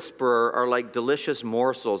of a whisperer are like delicious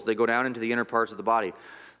morsels. They go down into the inner parts of the body.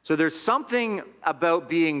 So there's something about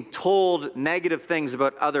being told negative things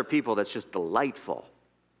about other people that's just delightful.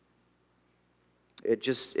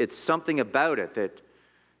 It's something about it that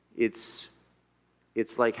it's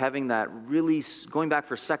like having that really, going back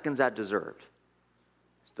for seconds at dessert.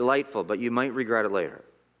 It's delightful, but you might regret it later.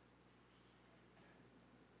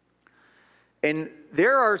 And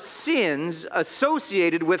there are sins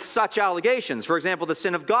associated with such allegations. For example, the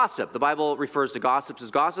sin of gossip. The Bible refers to gossips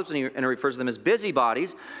as gossips, and it refers to them as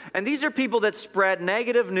busybodies. And these are people that spread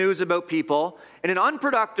negative news about people in an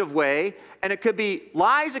unproductive way. And it could be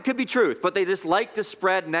lies, it could be truth, but they just like to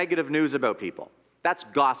spread negative news about people. That's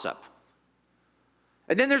gossip.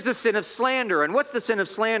 And then there's the sin of slander. And what's the sin of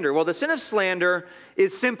slander? Well, the sin of slander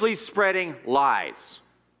is simply spreading lies.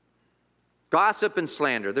 Gossip and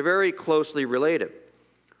slander, they're very closely related.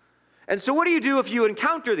 And so what do you do if you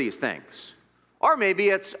encounter these things? Or maybe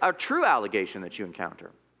it's a true allegation that you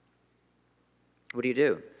encounter. What do you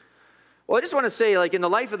do? Well, I just want to say, like in the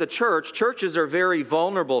life of the church, churches are very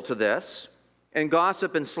vulnerable to this, and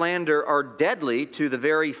gossip and slander are deadly to the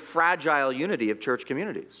very fragile unity of church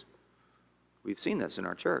communities. We've seen this in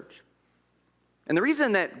our church. And the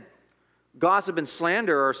reason that gossip and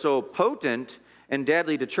slander are so potent and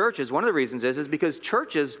deadly to churches, one of the reasons is because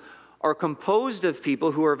churches are composed of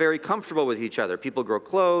people who are very comfortable with each other. People grow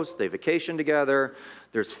close, they vacation together,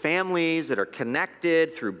 there's families that are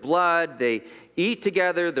connected through blood, they eat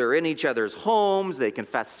together, they're in each other's homes, they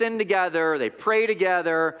confess sin together, they pray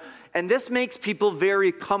together, and this makes people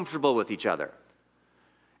very comfortable with each other.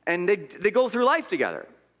 And they go through life together.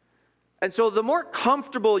 And so the more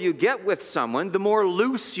comfortable you get with someone, the more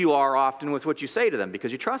loose you are often with what you say to them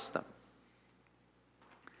because you trust them.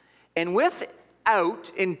 And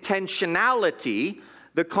without intentionality,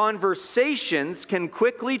 the conversations can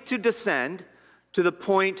quickly descend to the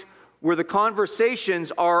point where the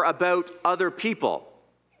conversations are about other people.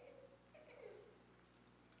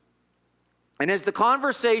 And as the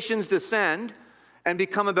conversations descend and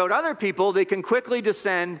become about other people, they can quickly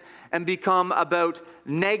descend and become about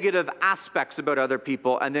negative aspects about other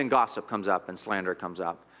people, and then gossip comes up and slander comes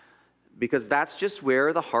up. Because that's just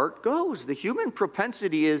where the heart goes. The human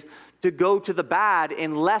propensity is to go to the bad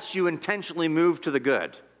unless you intentionally move to the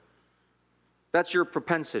good. That's your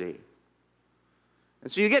propensity.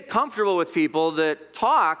 And so you get comfortable with people that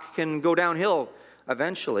talk can go downhill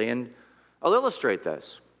eventually. And I'll illustrate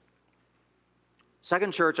this.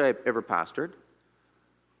 Second church I ever pastored,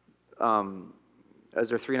 I was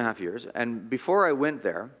there 3.5 years. And before I went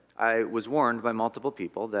there, I was warned by multiple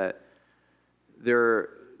people that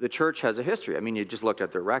the church has a history. I mean, you just looked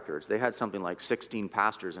at their records. They had something like 16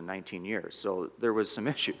 pastors in 19 years. So there was some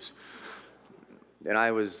issues. And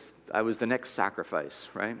I was the next sacrifice,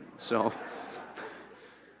 right? So,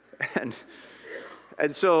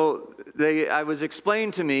 and so I was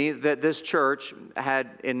explained to me that this church had,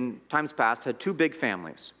 in times past, had 2 big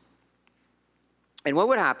families. And what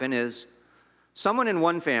would happen is someone in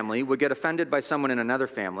one family would get offended by someone in another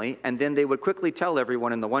family, and then they would quickly tell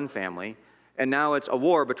everyone in the one family, and now it's a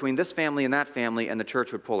war between this family and that family, and the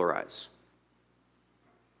church would polarize.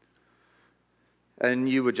 And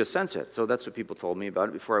you would just sense it. So that's what people told me about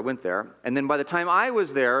it before I went there. And then by the time I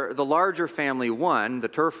was there, the larger family won the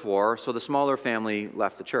turf war, so the smaller family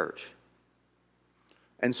left the church.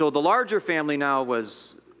 And so the larger family now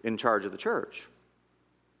was in charge of the church.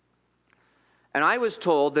 And I was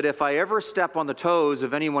told that if I ever step on the toes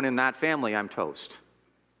of anyone in that family, I'm toast.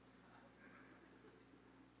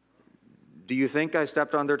 Do you think I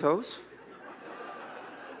stepped on their toes?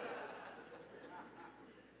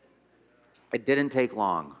 It didn't take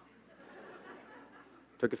long.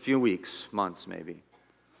 It took a few weeks, months maybe.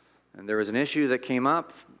 And there was an issue that came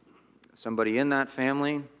up. Somebody in that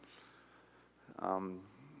family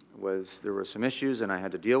there were some issues, and I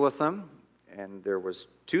had to deal with them. And there was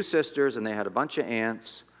 2 sisters, and they had a bunch of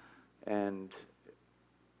aunts. And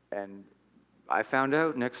I found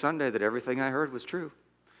out next Sunday that everything I heard was true.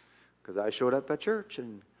 Because I showed up at church,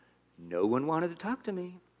 and no one wanted to talk to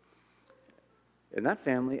me in that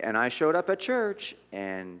family. And I showed up at church,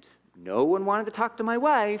 and no one wanted to talk to my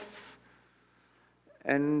wife.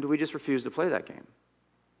 And we just refused to play that game.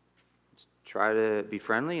 Just try to be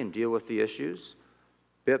friendly and deal with the issues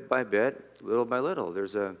bit by bit, little by little.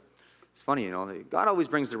 It's funny, God always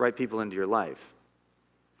brings the right people into your life.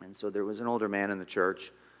 And so there was an older man in the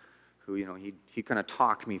church who, he kind of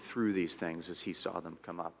talked me through these things as he saw them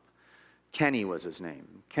come up. Kenny was his name.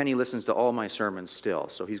 Kenny listens to all my sermons still,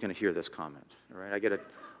 so he's going to hear this comment. All right?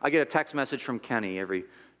 I get a text message from Kenny every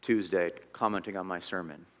Tuesday commenting on my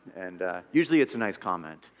sermon. And usually it's a nice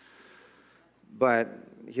comment. But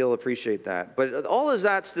he'll appreciate that. But all of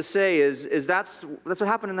that's to say is that's what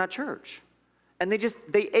happened in that church. And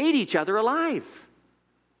they ate each other alive.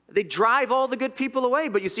 They drive all the good people away.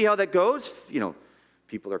 But you see how that goes?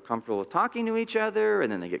 People are comfortable with talking to each other, and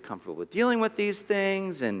then they get comfortable with dealing with these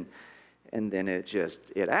things, and then it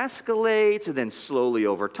escalates, and then slowly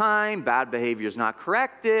over time, bad behavior is not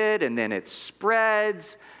corrected, and then it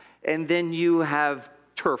spreads, and then you have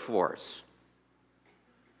turf wars.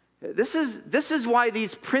 This is why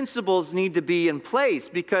these principles need to be in place,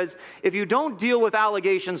 because if you don't deal with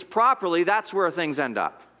allegations properly, that's where things end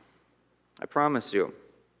up. I promise you.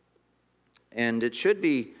 And it should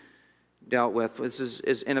be dealt with.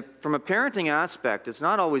 From a parenting aspect, it's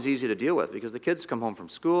not always easy to deal with, because the kids come home from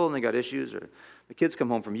school and they got issues, or the kids come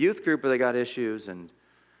home from youth group and they got issues, or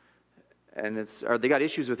they got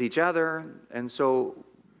issues with each other. And so,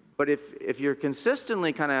 but if you're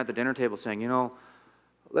consistently kind of at the dinner table saying,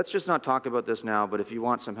 let's just not talk about this now, but if you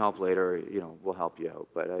want some help later, we'll help you out.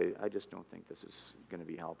 But I just don't think this is going to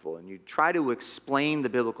be helpful. And you try to explain the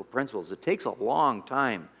biblical principles. It takes a long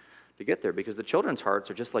time to get there, because the children's hearts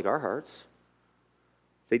are just like our hearts.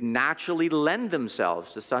 They naturally lend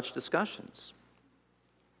themselves to such discussions.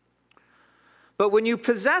 But when you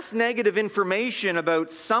possess negative information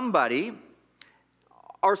about somebody,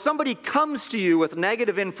 or somebody comes to you with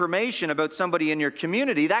negative information about somebody in your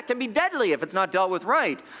community, that can be deadly if it's not dealt with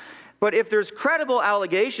right. But if there's credible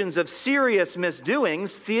allegations of serious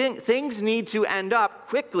misdoings, things need to end up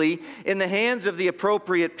quickly in the hands of the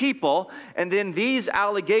appropriate people, and then these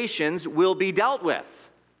allegations will be dealt with.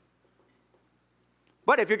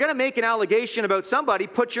 But if you're going to make an allegation about somebody,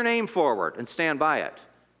 put your name forward and stand by it.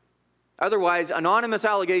 Otherwise, anonymous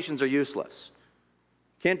allegations are useless.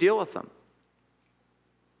 Can't deal with them.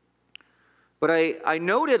 But I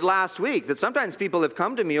noted last week that sometimes people have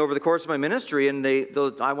come to me over the course of my ministry and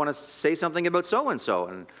I want to say something about so-and-so.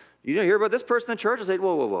 And you hear about this person in church? I say,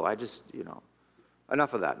 whoa, I just,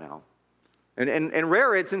 enough of that now. And in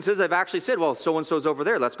rare instances, I've actually said, well, so-and-so's over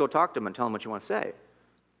there. Let's go talk to him and tell him what you want to say.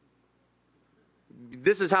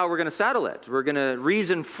 This is how we're going to settle it. We're going to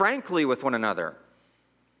reason frankly with one another.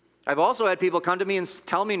 I've also had people come to me and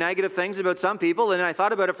tell me negative things about some people, and I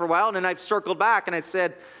thought about it for a while, and then I've circled back and I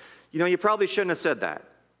said, you probably shouldn't have said that.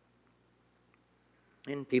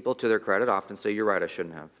 And people, to their credit, often say, you're right, I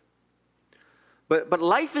shouldn't have. But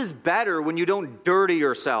life is better when you don't dirty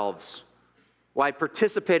yourselves while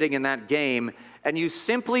participating in that game, and you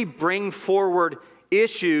simply bring forward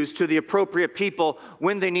issues to the appropriate people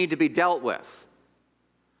when they need to be dealt with,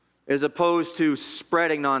 as opposed to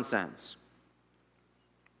spreading nonsense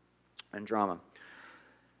and drama.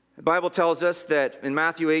 The Bible tells us that in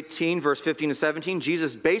Matthew 18, verse 15 to 17,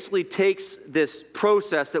 Jesus basically takes this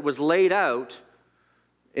process that was laid out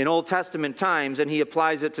in Old Testament times and he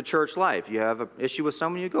applies it to church life. You have an issue with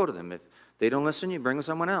someone, you go to them. If they don't listen, you bring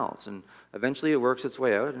someone else. And eventually it works its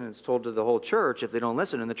way out and it's told to the whole church if they don't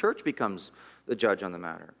listen, and the church becomes the judge on the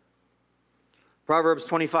matter. Proverbs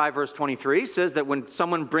 25, verse 23 says that when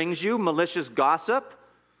someone brings you malicious gossip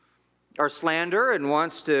or slander and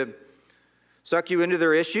wants to suck you into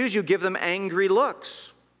their issues, you give them angry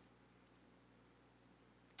looks.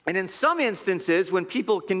 And in some instances, when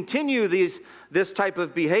people continue this type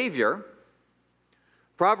of behavior,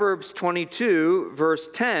 Proverbs 22, verse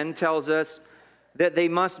 10 tells us that they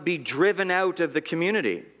must be driven out of the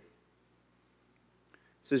community. It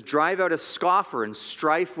says, drive out a scoffer and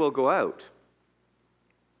strife will go out.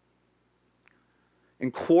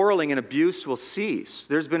 And quarreling and abuse will cease.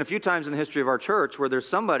 There's been a few times in the history of our church where there's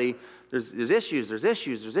somebody, there's issues,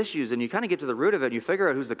 and you kind of get to the root of it, and you figure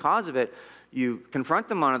out who's the cause of it. You confront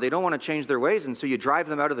them on it. They don't want to change their ways, and so you drive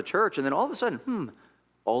them out of the church, and then all of a sudden,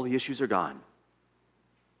 all the issues are gone.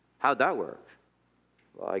 How'd that work?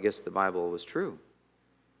 Well, I guess the Bible was true.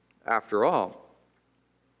 After all,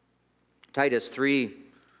 Titus 3,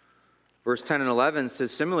 verse 10 and 11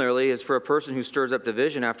 says, similarly, as for a person who stirs up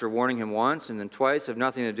division after warning him once and then twice, have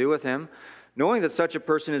nothing to do with him, knowing that such a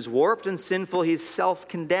person is warped and sinful, he's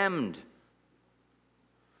self-condemned.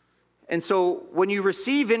 And so when you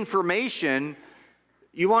receive information,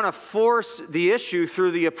 you want to force the issue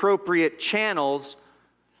through the appropriate channels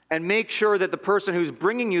and make sure that the person who's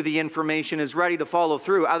bringing you the information is ready to follow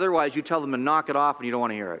through. Otherwise, you tell them to knock it off and you don't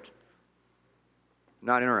want to hear it.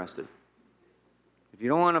 Not interested. If you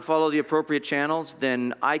don't want to follow the appropriate channels,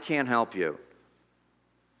 then I can't help you.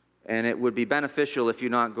 And it would be beneficial if you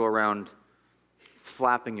not go around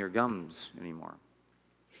flapping your gums anymore.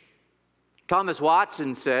 Thomas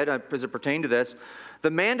Watson said, as it pertained to this,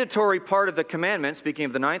 the mandatory part of the commandment, speaking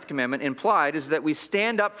of the 9th commandment, implied is that we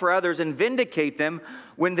stand up for others and vindicate them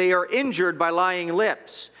when they are injured by lying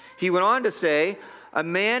lips. He went on to say, a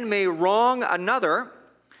man may wrong another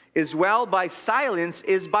as well by silence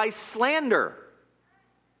as by slander,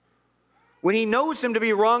 when he knows him to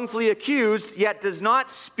be wrongfully accused, yet does not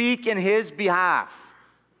speak in his behalf.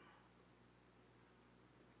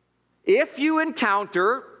 If you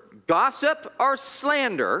encounter gossip or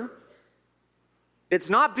slander, it's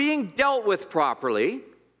not being dealt with properly,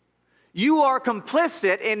 you are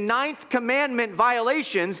complicit in 9th commandment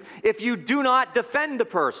violations if you do not defend the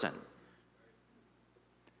person.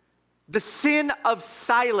 The sin of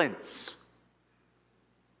silence.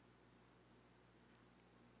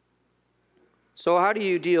 So how do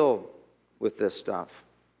you deal with this stuff?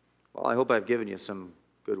 Well, I hope I've given you some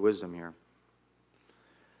good wisdom here.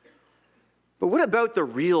 But what about the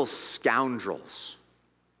real scoundrels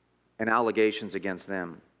and allegations against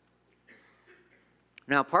them?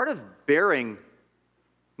 Now, part of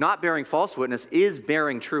not bearing false witness is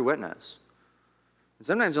bearing true witness. And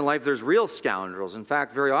sometimes in life there's real scoundrels. In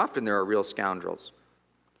fact, very often there are real scoundrels.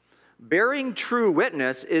 Bearing true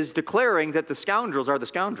witness is declaring that the scoundrels are the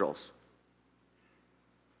scoundrels.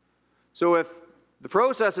 So if the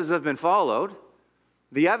processes have been followed,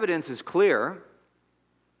 the evidence is clear,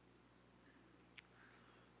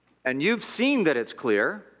 and you've seen that it's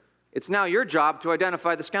clear, it's now your job to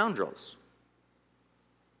identify the scoundrels.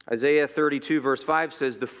 Isaiah 32 verse 5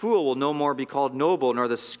 says, "The fool will no more be called noble, nor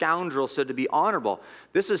the scoundrel said to be honorable."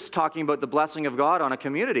 This is talking about the blessing of God on a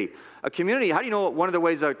community. A community, how do you know one of the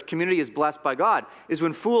ways a community is blessed by God is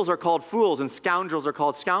when fools are called fools and scoundrels are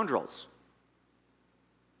called scoundrels.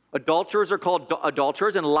 Adulterers are called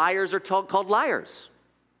adulterers and liars are called liars.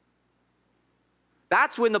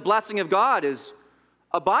 That's when the blessing of God is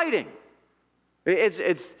abiding.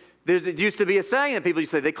 It used to be a saying that people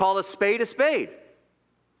used to say, they call a spade a spade.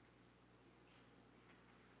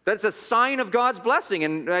 That's a sign of God's blessing.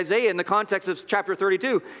 And Isaiah, in the context of chapter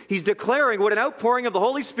 32, he's declaring what an outpouring of the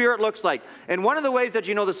Holy Spirit looks like. And one of the ways that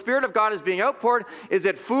you know the Spirit of God is being outpoured is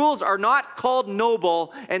that fools are not called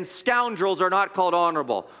noble and scoundrels are not called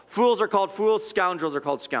honorable. Fools are called fools, scoundrels are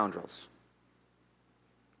called scoundrels.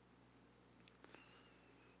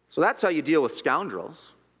 So that's how you deal with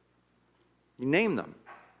scoundrels. You name them.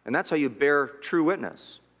 And that's how you bear true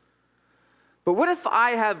witness. But what if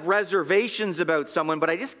I have reservations about someone,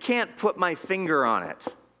 but I just can't put my finger on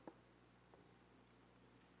it?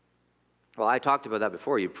 Well, I talked about that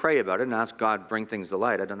before. You pray about it and ask God to bring things to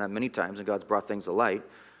light. I've done that many times, and God's brought things to light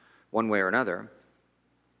one way or another.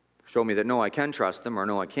 Show me that, no, I can trust them, or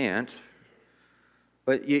no, I can't.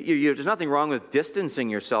 But there's nothing wrong with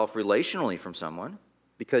distancing yourself relationally from someone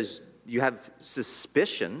because you have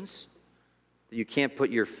suspicions that you can't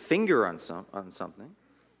put your finger on something.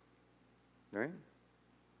 Right?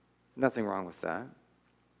 Nothing wrong with that.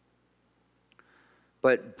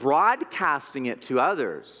 But broadcasting it to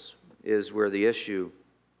others is where the issue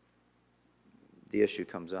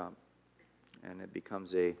comes up. And it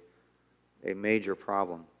becomes a major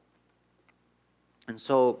problem. And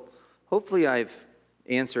so, hopefully I've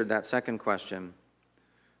answered that second question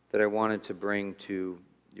that I wanted to bring to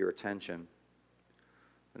your attention.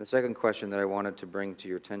 And the second question that I wanted to bring to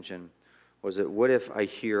your attention was that what if I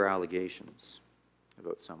hear allegations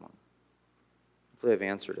about someone? Hopefully I've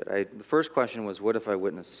answered it. The first question was, what if I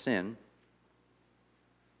witness sin?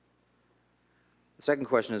 The second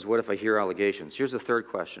question is, what if I hear allegations? Here's the third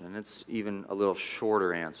question, and it's even a little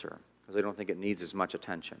shorter answer, because I don't think it needs as much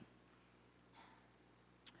attention.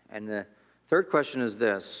 And the third question is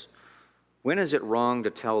this: when is it wrong to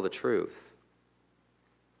tell the truth?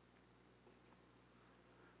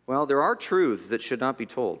 Well, there are truths that should not be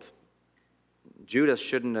told. Judas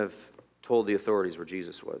shouldn't have told the authorities where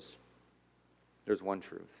Jesus was. There's one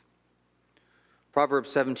truth.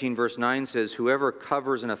 Proverbs 17 verse 9 says, "Whoever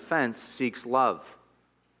covers an offense seeks love."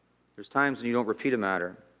 There's times when you don't repeat a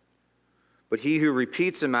matter. But he who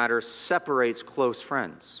repeats a matter separates close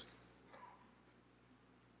friends.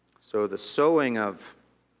 So the sowing of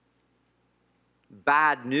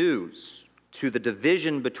bad news to the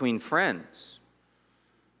division between friends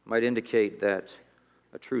might indicate that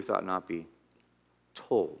a truth ought not be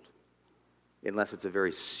told, unless it's a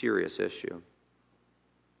very serious issue.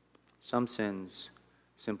 Some sins,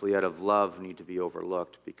 simply out of love, need to be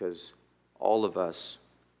overlooked because all of us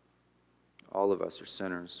are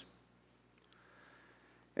sinners.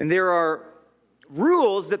 And there are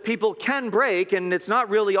rules that people can break, and it's not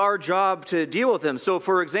really our job to deal with them. So,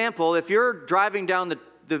 for example, if you're driving down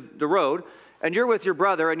the road and you're with your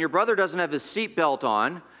brother and your brother doesn't have his seatbelt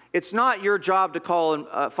on, it's not your job to call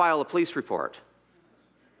and file a police report.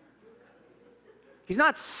 He's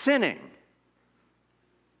not sinning.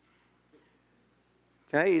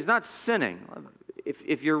 Okay? He's not sinning.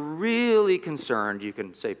 If you're really concerned, you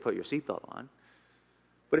can say, put your seatbelt on.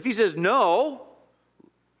 But if he says, no,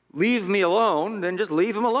 leave me alone, then just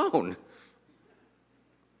leave him alone.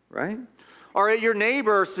 Right? Or your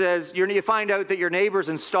neighbor says, you find out that your neighbor's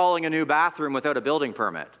installing a new bathroom without a building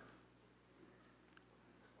permit.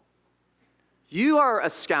 You are a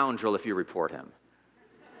scoundrel if you report him.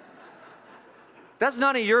 That's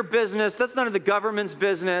none of your business. That's none of the government's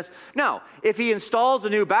business. Now, if he installs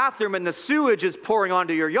a new bathroom and the sewage is pouring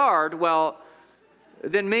onto your yard, well,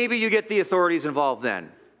 then maybe you get the authorities involved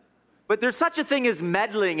then. But there's such a thing as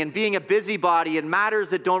meddling and being a busybody in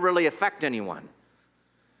matters that don't really affect anyone.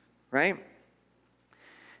 Right?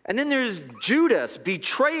 And then there's Judas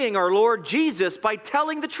betraying our Lord Jesus by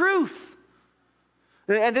telling the truth.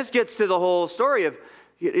 And this gets to the whole story of,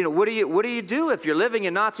 what do you do if you're living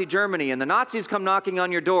in Nazi Germany and the Nazis come knocking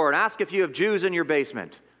on your door and ask if you have Jews in your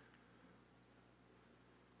basement?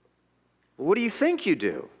 What do you think you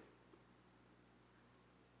do?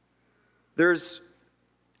 There's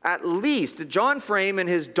at least, John Frame in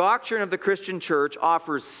his Doctrine of the Christian Church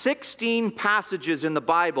offers 16 passages in the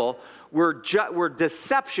Bible where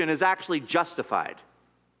deception is actually justified.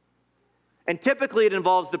 And typically it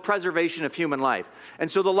involves the preservation of human life. And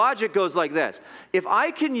so the logic goes like this. If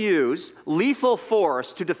I can use lethal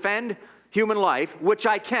force to defend human life, which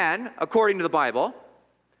I can, according to the Bible,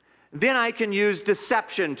 then I can use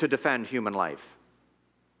deception to defend human life.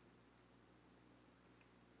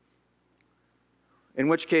 In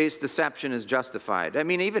which case, deception is justified. I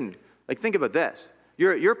mean, even, think about this.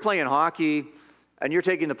 You're playing hockey, and you're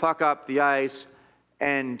taking the puck up the ice,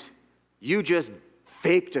 and you just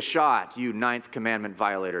faked a shot, you Ninth Commandment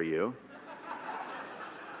violator, you.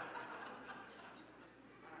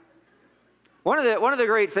 One of the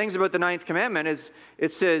great things about the Ninth Commandment is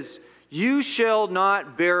it says, you shall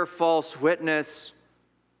not bear false witness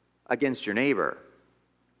against your neighbor.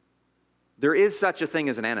 There is such a thing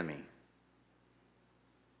as an enemy.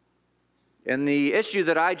 And the issue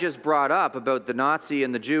that I just brought up about the Nazi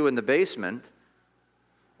and the Jew in the basement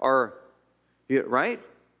are, right?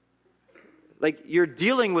 You're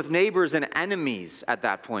dealing with neighbors and enemies at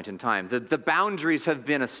that point in time. The boundaries have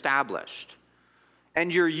been established.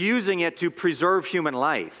 And you're using it to preserve human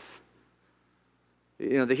life.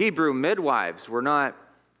 The Hebrew midwives were not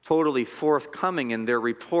totally forthcoming in their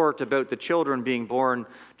report about the children being born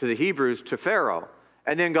to the Hebrews to Pharaoh.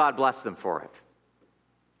 And then God blessed them for it.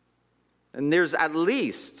 And there's at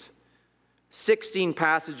least 16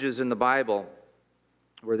 passages in the Bible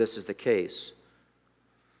where this is the case.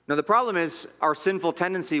 Now, the problem is our sinful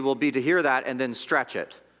tendency will be to hear that and then stretch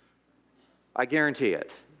it. I guarantee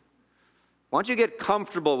it. Once you get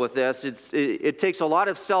comfortable with this, it takes a lot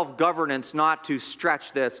of self-governance not to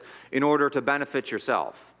stretch this in order to benefit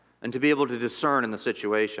yourself and to be able to discern in the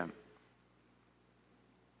situation.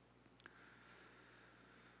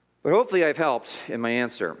 But hopefully I've helped in my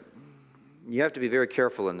answer. You have to be very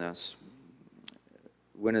careful in this.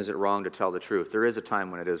 When is it wrong to tell the truth? There is a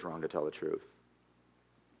time when it is wrong to tell the truth.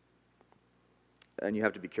 And you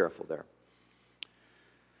have to be careful there.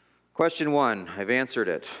 Question 1, I've answered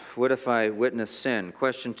it. What if I witness sin?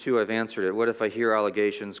 Question 2, I've answered it. What if I hear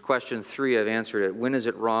allegations? Question 3, I've answered it. When is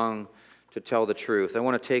it wrong to tell the truth? I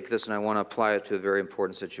want to take this and I want to apply it to a very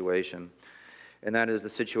important situation. And that is the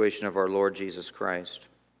situation of our Lord Jesus Christ.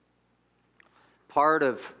 Part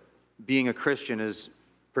of being a Christian is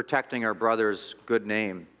protecting our brother's good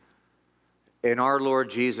name. And our Lord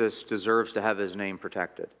Jesus deserves to have his name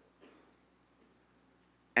protected.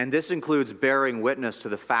 And this includes bearing witness to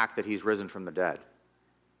the fact that he's risen from the dead.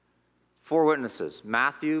 4 witnesses,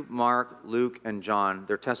 Matthew, Mark, Luke, and John,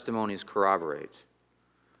 their testimonies corroborate.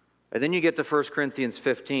 And then you get to 1 Corinthians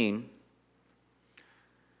 15,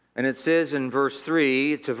 and it says in verse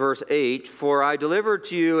 3 to verse 8, "For I delivered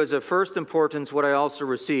to you as of first importance what I also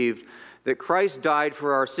received, that Christ died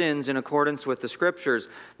for our sins in accordance with the Scriptures,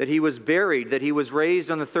 that he was buried, that he was raised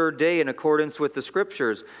on the 3rd day in accordance with the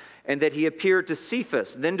Scriptures, and that he appeared to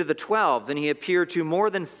Cephas, then to the 12, then he appeared to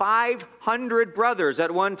more than 500 brothers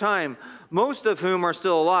at one time, most of whom are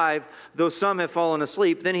still alive, though some have fallen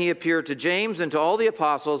asleep. Then he appeared to James and to all the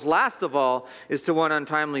apostles. Last of all is to one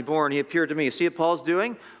untimely born. He appeared to me." See what Paul's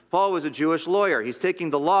doing? Paul was a Jewish lawyer. He's taking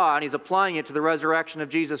the law and he's applying it to the resurrection of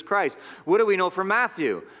Jesus Christ. What do we know from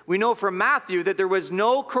Matthew? We know from Matthew that there was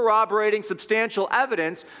no corroborating substantial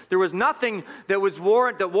evidence. There was nothing that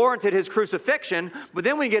warranted his crucifixion. But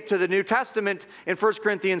then we get to the New Testament in 1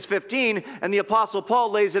 Corinthians 15, and the Apostle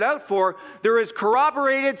Paul lays it out for, there is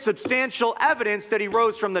corroborated substantial evidence that he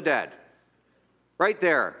rose from the dead. Right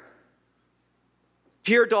there.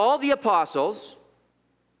 Appeared to all the apostles.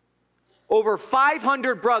 Over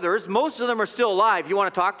 500 brothers, most of them are still alive. You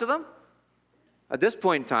want to talk to them? At this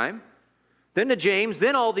point in time. Then to James,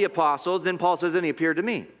 then all the apostles, then Paul says, then he appeared to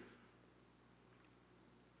me.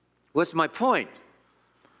 What's my point?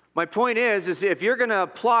 My point is if you're going to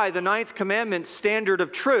apply the 9th commandment standard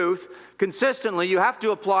of truth consistently, you have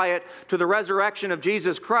to apply it to the resurrection of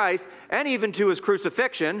Jesus Christ and even to his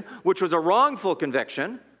crucifixion, which was a wrongful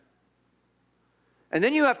conviction. And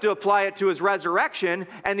then you have to apply it to his resurrection,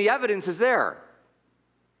 and the evidence is there.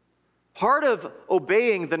 Part of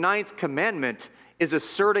obeying the 9th commandment is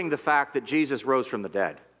asserting the fact that Jesus rose from the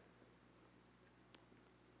dead.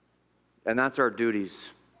 And that's our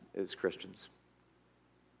duties as Christians,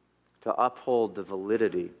 to uphold the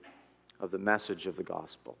validity of the message of the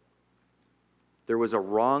gospel. There was a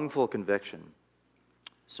wrongful conviction,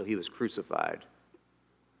 so he was crucified.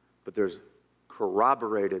 But there's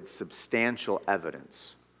corroborated substantial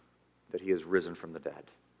evidence that he has risen from the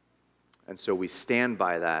dead. And so we stand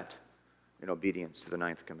by that in obedience to the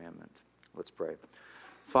 9th commandment. Let's pray.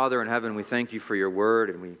 Father in heaven, we thank you for your word,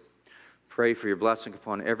 and we pray for your blessing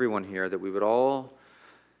upon everyone here, that we would all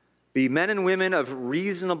be men and women of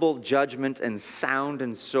reasonable judgment and sound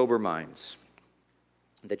and sober minds.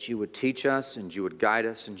 that you would teach us and you would guide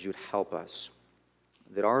us and you would help us,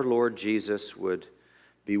 that our Lord Jesus would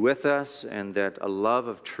be with us and that a love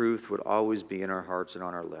of truth would always be in our hearts and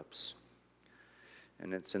on our lips.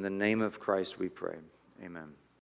 And it's in the name of Christ we pray. Amen.